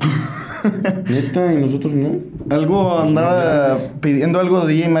 Neta, y nosotros no. Algo andaba pidiendo algo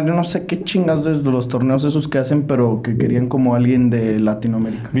de DJ Mario, no sé qué chingados de los torneos esos que hacen, pero que querían como alguien de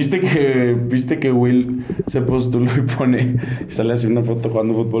Latinoamérica. ¿Viste que Will se postuló y pone... Sale así una foto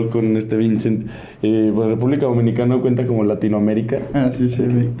jugando fútbol con Vincent. Pues República Dominicana cuenta como Latinoamérica. Ah, sí, sí,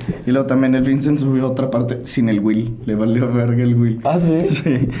 güey. Y luego también el Vincent subió otra parte sin el Will. Le valió verga el Will. Ah, ¿sí?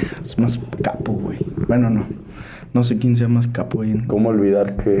 Sí. Es más capo, güey. Bueno, no. No sé quién sea más capo ahí. ¿Cómo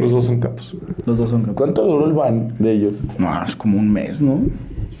olvidar que... Los dos son capos. Los dos son capos. ¿Cuánto duró el ban de ellos? No, es como un mes, ¿no?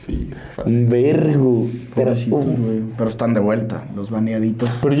 Sí, fácil. Un vergo. Pobrecitos, güey. Pero están de vuelta, los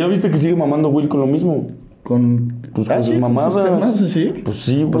baneaditos. Pero ya viste que sigue mamando Will con lo mismo. Con... Pues con sus sí, mamadas. Con sus temas, sí. Pues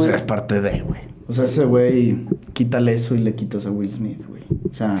sí, Pues güey. es parte de, güey. O sea, ese güey, quítale eso y le quitas a Will Smith, güey.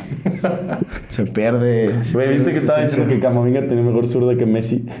 O sea, se pierde. Güey, ¿viste que estaba diciendo que Camavinga tenía mejor zurda que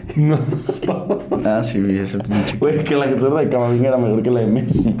Messi? No. Ah, sí, vi ese pinche. Güey, que la zurda de Camavinga era mejor que la de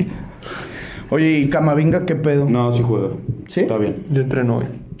Messi. Oye, ¿y Camavinga qué pedo? No, sí juega. ¿Sí? Está bien. Yo entreno hoy.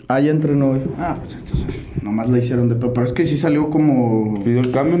 Ah, ya entrenó hoy. Ah, pues entonces, nomás la hicieron de pedo. Pero es que sí salió como... Pidió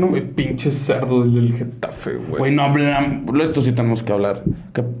el cambio, ¿no? Güey, pinche cerdo del Getafe, güey. Güey, no hablan. Esto sí tenemos que hablar.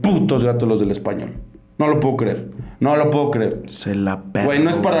 Qué putos gatos los del Español. No lo puedo creer. No lo puedo creer. Se la perra. Güey, no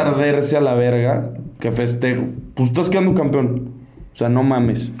es para arderse a la verga que festejo. Pues estás quedando campeón. O sea, no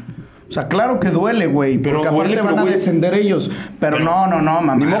mames. O sea, claro que duele, güey. Pero Porque duele, aparte van pero, a güey, descender ellos. Pero no,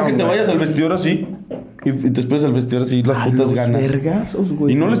 mamá. Ni modo que te vayas al vestidor así. Y después al vestidor así las putas ganas. Vergazos,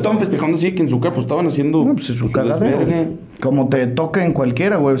 güey. Y no le estaban festejando así que en su cara, pues estaban haciendo. No, pues es su pues, cagadero. desvergue. Como te toca en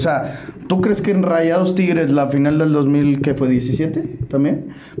cualquiera, güey. O sea, ¿tú crees que en Rayados Tigres, la final del 2000, ¿qué fue? ¿17? ¿También?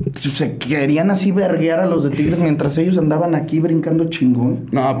 Se querían así verguear a los de Tigres mientras ellos andaban aquí brincando chingón.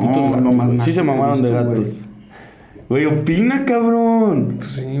 No, putos gatos, más güey. nada Sí se mamaron de visto, gatos. Güey, opina, cabrón.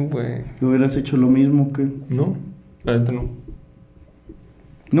 Pues sí, güey. ¿Tú hubieras hecho lo mismo que...? ¿No? La neta no.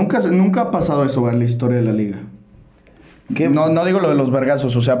 Nunca ha pasado eso en la historia de la liga. ¿Qué? No digo lo de los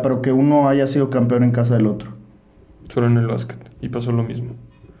vergazos, o sea, pero que uno haya sido campeón en casa del otro. Solo en el básquet. Y pasó lo mismo.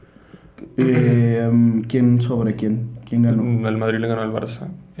 ¿Quién sobre quién? ¿Quién ganó? El Madrid le ganó al Barça.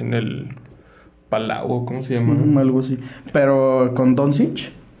 En el Palau, ¿cómo se llama? Algo así. Pero con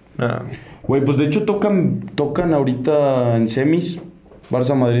Doncic. Ah, Güey, pues de hecho tocan ahorita en semis.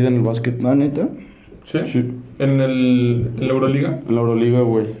 Barça-Madrid en el básquet. ¿La neta? ¿Sí? Sí. ¿En la Euroliga? En la Euroliga,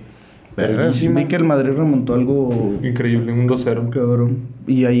 güey. Vi que el Madrid remontó algo Increíble, un 2-0. cabrón.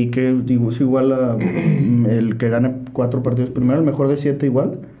 Y ahí que, digo, es igual a el que gane 4 partidos primero, el mejor de 7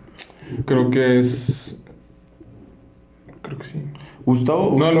 igual. Creo que sí.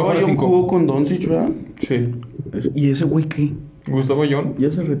 Gustavo No, a lo mejor Ayón 5. jugó con Doncic, ¿verdad? Sí. ¿Y ese güey qué? Gustavo Ayón.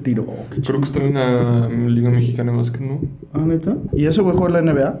 Ya se retiró. Qué Creo que está en la Liga Mexicana de Básquet, ¿no? Ah, ¿neta? ¿Y ese güey juega en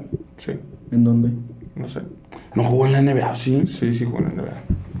la NBA? Sí. ¿En dónde? No sé. No jugó en la NBA, sí. Sí, jugó en la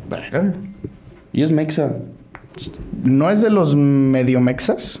NBA. Y es mexa. ¿No es de los medio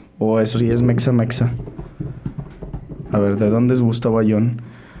mexas? ¿O eso sí es mexa? A ver, ¿de dónde es Gustavo Ayón?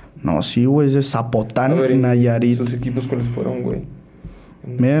 No, sí, güey, es de Zapotán, A ver, Nayarit. ¿Sus equipos cuáles fueron, güey?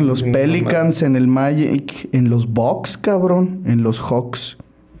 Miren, los Pelicans, en el Magic, en los Bucks, cabrón, en los Hawks.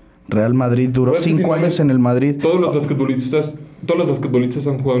 Real Madrid duró Pues, 5 años en el Madrid. Todos los basquetbolistas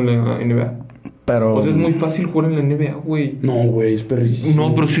han jugado en la NBA. Pero... O sea, es muy fácil jugar en la NBA, güey. No, güey, es perrísimo.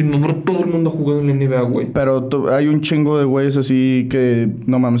 No, pero sí, no, todo el mundo ha jugado en la NBA, güey. Pero hay un chingo de güeyes así que,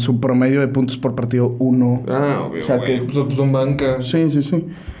 no mames, su promedio de puntos por partido 1. Ah, obvio, O sea, güey. que- Pues son bancas. Sí.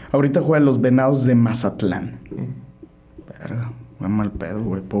 Ahorita juegan los Venados de Mazatlán. Verga, va mal pedo,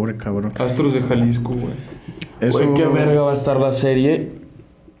 güey, pobre cabrón. Astros de Jalisco, güey. Eso... Güey, qué verga va a estar la serie.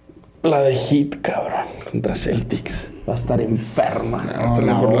 La de Heat, cabrón. Contra Celtics. Va a estar enferma. No,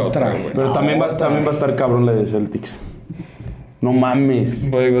 la mejor la otra, otra, güey. güey. Pero también va a estar cabrón la de Celtics. No mames.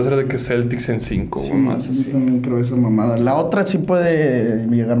 Güey, va a ser de que Celtics en 5, Sí, güey, más yo así. también creo esa mamada. La otra sí puede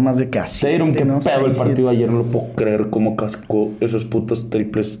llegar más de que así. Tatum, qué ¿no? pedo el 6, partido 7. ayer. No lo puedo creer cómo cascó esos putos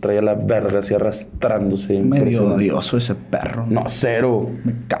triples. Traía la verga así arrastrándose. Medio Impresionante. odioso ese perro. No, cero.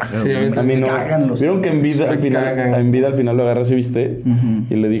 Me caga, Sí, güey. A mí Me no. cagan los... Vieron que en vida Me al final, cagan. en vida al final lo agarras y viste. Ujú.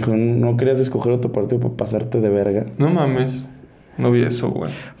 Y le dijo, ¿no querías escoger otro partido para pasarte de verga? No mames. No vi eso,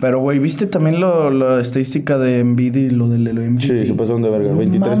 güey. Pero, güey, ¿viste también la estadística de Embiid y lo del MVP? Sí, se pasaron de verga.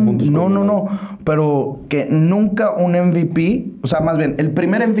 23 puntos. No. Pero que nunca un MVP... O sea, más bien, el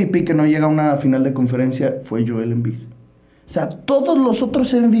primer MVP que no llega a una final de conferencia fue Joel Embiid. O sea, todos los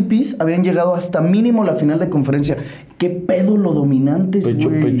otros MVPs habían llegado hasta mínimo la final de conferencia. ¿Qué pedo lo dominantes,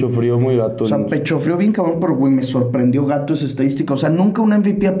 güey? Pecho frío muy gato. O sea, pecho frío bien cabrón, pero, güey, me sorprendió gato esa estadística. O sea, nunca un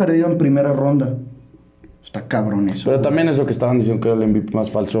MVP ha perdido en primera ronda. Está cabrón eso. Pero también eso que estaban diciendo que era el MVP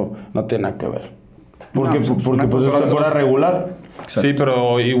más falso, no tiene nada que ver. Porque, No, pues, porque una pues es cosa- temporada regular. Exacto. Sí,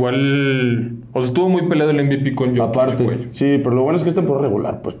 pero igual... O sea, estuvo muy peleado el MVP con Jokic, Aparte, güey. sí, pero lo bueno es que es temporada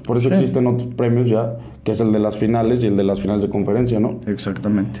regular, pues por eso Sí. existen otros premios ya, que es el de las finales y el de las finales de conferencia, ¿no?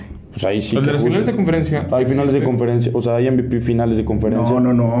 Exactamente. Pues ahí sí. Los de que las justo- finales de conferencia. Hay finales de Sí. conferencia, o sea, hay MVP finales de conferencia.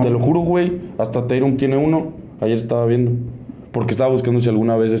 No. Te lo juro, güey, hasta Tatum tiene uno. Ayer estaba viendo. Porque estaba buscando si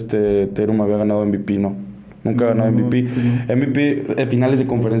alguna vez Tatum había ganado MVP, no. Nunca ha ganado MVP. MVP finales de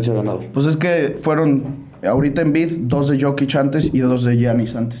conferencia ha ganado. Pues es que fueron ahorita en Bid 2 de Jokic antes y 2 de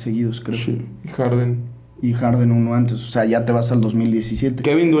Giannis antes seguidos, creo. Sí. Harden. Y Harden uno antes. O sea, ya te vas al 2017.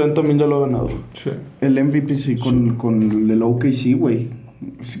 Kevin Durant también ya lo ha ganado. Sí. El MVP sí, con el OKC, güey.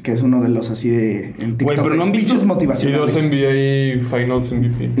 Que es uno de los así de... En TikTok, Güey, pero no han visto- speeches Y motivacionales. 2 NBA Finals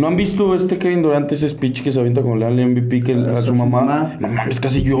MVP. ¿No han visto Kevin Durant, ese speech que se avienta con el MVP que a su mamá? No mames,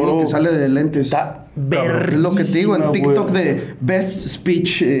 casi lloro. Que sale de lentes. Está Es lo que te digo en verguísima, TikTok güey. de Best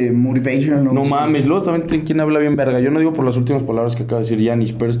Speech Motivation. No mames, luego saben quién habla bien verga. Yo no digo por las últimas palabras que acaba de decir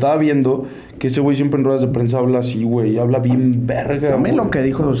Giannis, pero estaba viendo que ese güey siempre en ruedas de prensa habla así, güey. Habla bien verga. También güey. lo que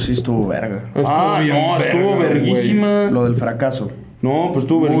dijo sí estuvo verga. Estuvo verguísima. Lo del fracaso. No, pues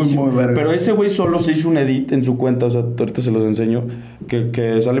estuvo Muy, verguísima. muy verga. Pero ese güey solo se hizo un edit en su cuenta, o sea, ahorita se los enseño,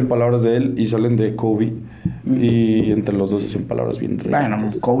 que salen palabras de él y salen de Kobe. Y entre los dos hacen palabras bien reales.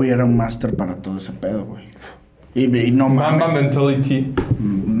 Bueno, Kobe era un máster para todo ese pedo, güey. Y no Mamba mames. Mentality.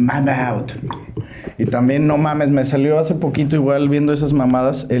 Mamba out. Y también, no mames, me salió hace poquito igual viendo esas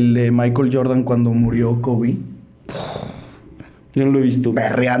mamadas, el de Michael Jordan cuando murió Kobe. Yo no lo he visto.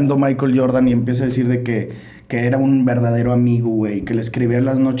 Berreando Michael Jordan y empieza a decir de que era un verdadero amigo, güey. Que le escribía en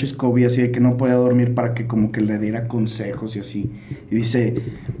las noches Kobe así de que no podía dormir para que como que le diera consejos y así. Y dice,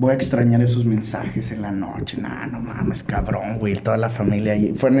 voy a extrañar esos mensajes en la noche. Nah, no mames, cabrón, güey. Toda la familia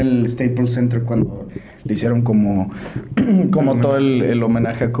ahí. Fue en el Staples Center cuando le hicieron como todo el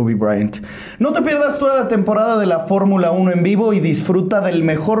homenaje a Kobe Bryant. No te pierdas toda la temporada de la Fórmula 1 en vivo y disfruta del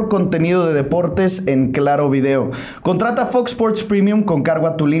mejor contenido de deportes en Claro Video. Contrata Fox Sports Premium con cargo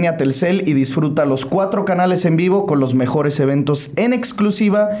a tu línea Telcel y disfruta los 4 canales en vivo con los mejores eventos en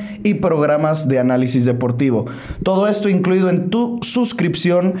exclusiva y programas de análisis deportivo. Todo esto incluido en tu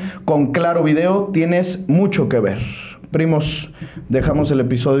suscripción con Claro Video. Tienes mucho que ver. Primos, dejamos el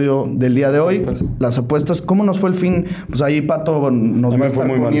episodio del día de hoy. Las apuestas, ¿cómo nos fue el fin? Pues ahí Pato nos va a estar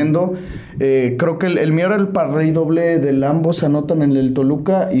poniendo. Creo que el mío era el parlay doble del ambos anotan en el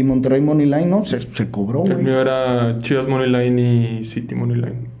Toluca y Monterrey Moneyline, ¿no? Se cobró, güey. El mío era Chivas Moneyline y City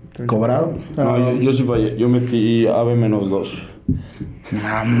Moneyline. ¿Cobrado? No, yo sí fallé. Yo metí AVE -2.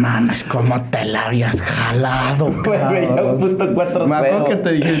 No mames, ¿cómo te la habías jalado, Güey, veía un puto 4-0. Me acuerdo que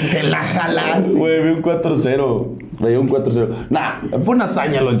te dije, te la jalaste. Güey, vi un 4-0. Veía un 4-0. Nah, fue una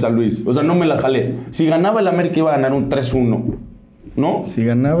hazaña lo del San Luis. O sea, no me la jalé. Si ganaba el América iba a ganar un 3-1. ¿No? Si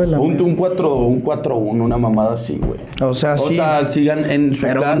ganaba el América. Un 4-1, una mamada así, güey. O sea, sí. O sea, sigan en su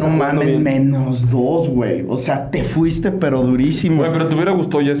pero casa. No mames, -2, güey. O sea, te fuiste, pero durísimo. Güey, pero te hubiera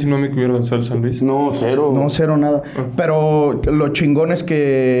gustado ya si no me hubiera avanzado el San Luis. No, cero. No, cero nada. Pero lo chingón es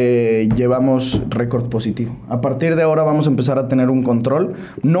que llevamos récord positivo. A partir de ahora vamos a empezar a tener un control.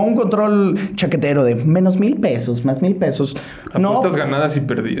 No un control chaquetero de menos $1,000, más $1,000. Apuestas ganadas y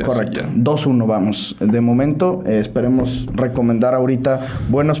perdidas. Correcto. 2-1 vamos. De momento, esperemos recomendar ahorita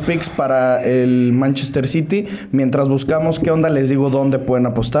buenos picks para el Manchester City. Mientras buscamos qué onda, les digo dónde pueden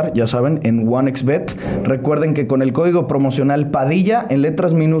apostar. Ya saben, en OneXBet. Recuerden que con el código promocional Padilla, en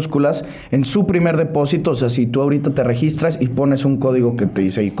letras minúsculas, en su primer depósito, o sea, si tú ahorita te registras y pones un código que te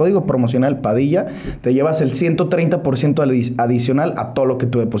dice, y código promocional Padilla, te llevas el 130% adicional a todo lo que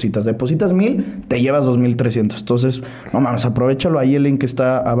tú depositas. Depositas 1,000, te llevas 2,300. Entonces, no mames, aprovechalo. Ahí el link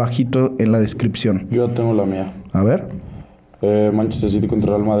está abajito en la descripción. Yo tengo la mía. A ver. Manchester City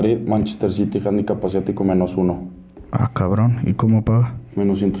contra Real Madrid. Manchester City, handicap asiático -1. Ah, cabrón. ¿Y cómo paga?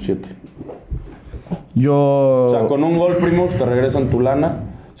 -107. Yo... O sea, con un gol, primos, te regresan tu lana.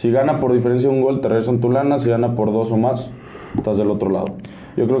 Si gana por diferencia de un gol, te regresan tu lana. Si gana por 2 o más, estás del otro lado.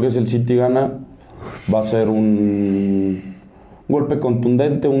 Yo creo que si el City gana, va a ser un golpe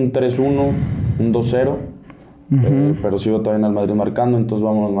contundente, un 3-1, un 2-0. Pero sigo también al Madrid marcando, entonces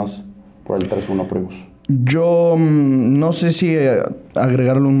vámonos más por el 3-1, primos. Yo no sé si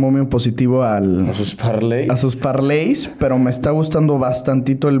agregarle un momio positivo a sus parlays. A sus parlays, pero me está gustando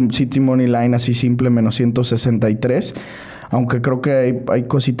bastantito el City Moneyline así simple, -163. Aunque creo que hay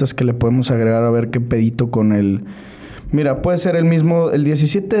cositas que le podemos agregar a ver qué pedito con el... Mira, puede ser el mismo... El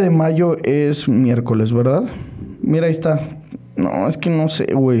 17 de mayo es miércoles, ¿verdad? Mira, ahí está. No, es que no sé,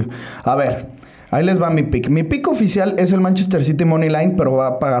 güey. A ver... Ahí les va mi pick. Mi pick oficial es el Manchester City Moneyline, pero va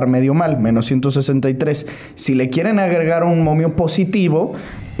a pagar medio mal, -163. Si le quieren agregar un momio positivo,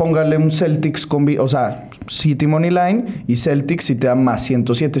 póngale un Celtics o sea, City Moneyline y Celtics y te da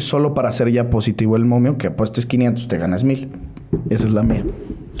 +107, solo para hacer ya positivo el momio, que apuestes 500, te ganas 1,000. Esa es la mía.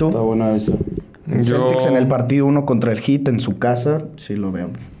 ¿Tú? Está buena esa. Celtics en el partido 1 contra el Heat en su casa, sí lo veo.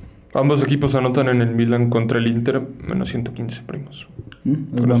 Ambos equipos anotan en el Milan contra el Inter, -115, primos.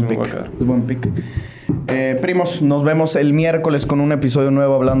 Es buen pick. Primos, nos vemos el miércoles con un episodio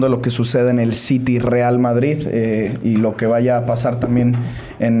nuevo hablando de lo que sucede en el City Real Madrid y lo que vaya a pasar también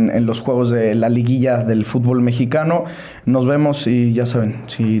en los juegos de la liguilla del fútbol mexicano. Nos vemos y ya saben,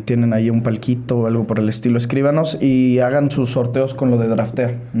 si tienen ahí un palquito o algo por el estilo, escríbanos y hagan sus sorteos con lo de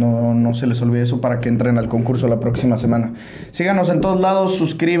Draftea. No se les olvide eso para que entren al concurso la próxima semana. Síganos en todos lados,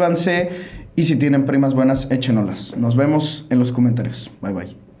 suscríbanse. Y si tienen primas buenas, échenolas. Nos vemos en los comentarios. Bye,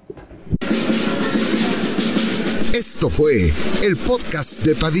 bye. Esto fue el podcast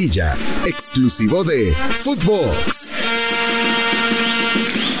de Padilla, exclusivo de Footbox.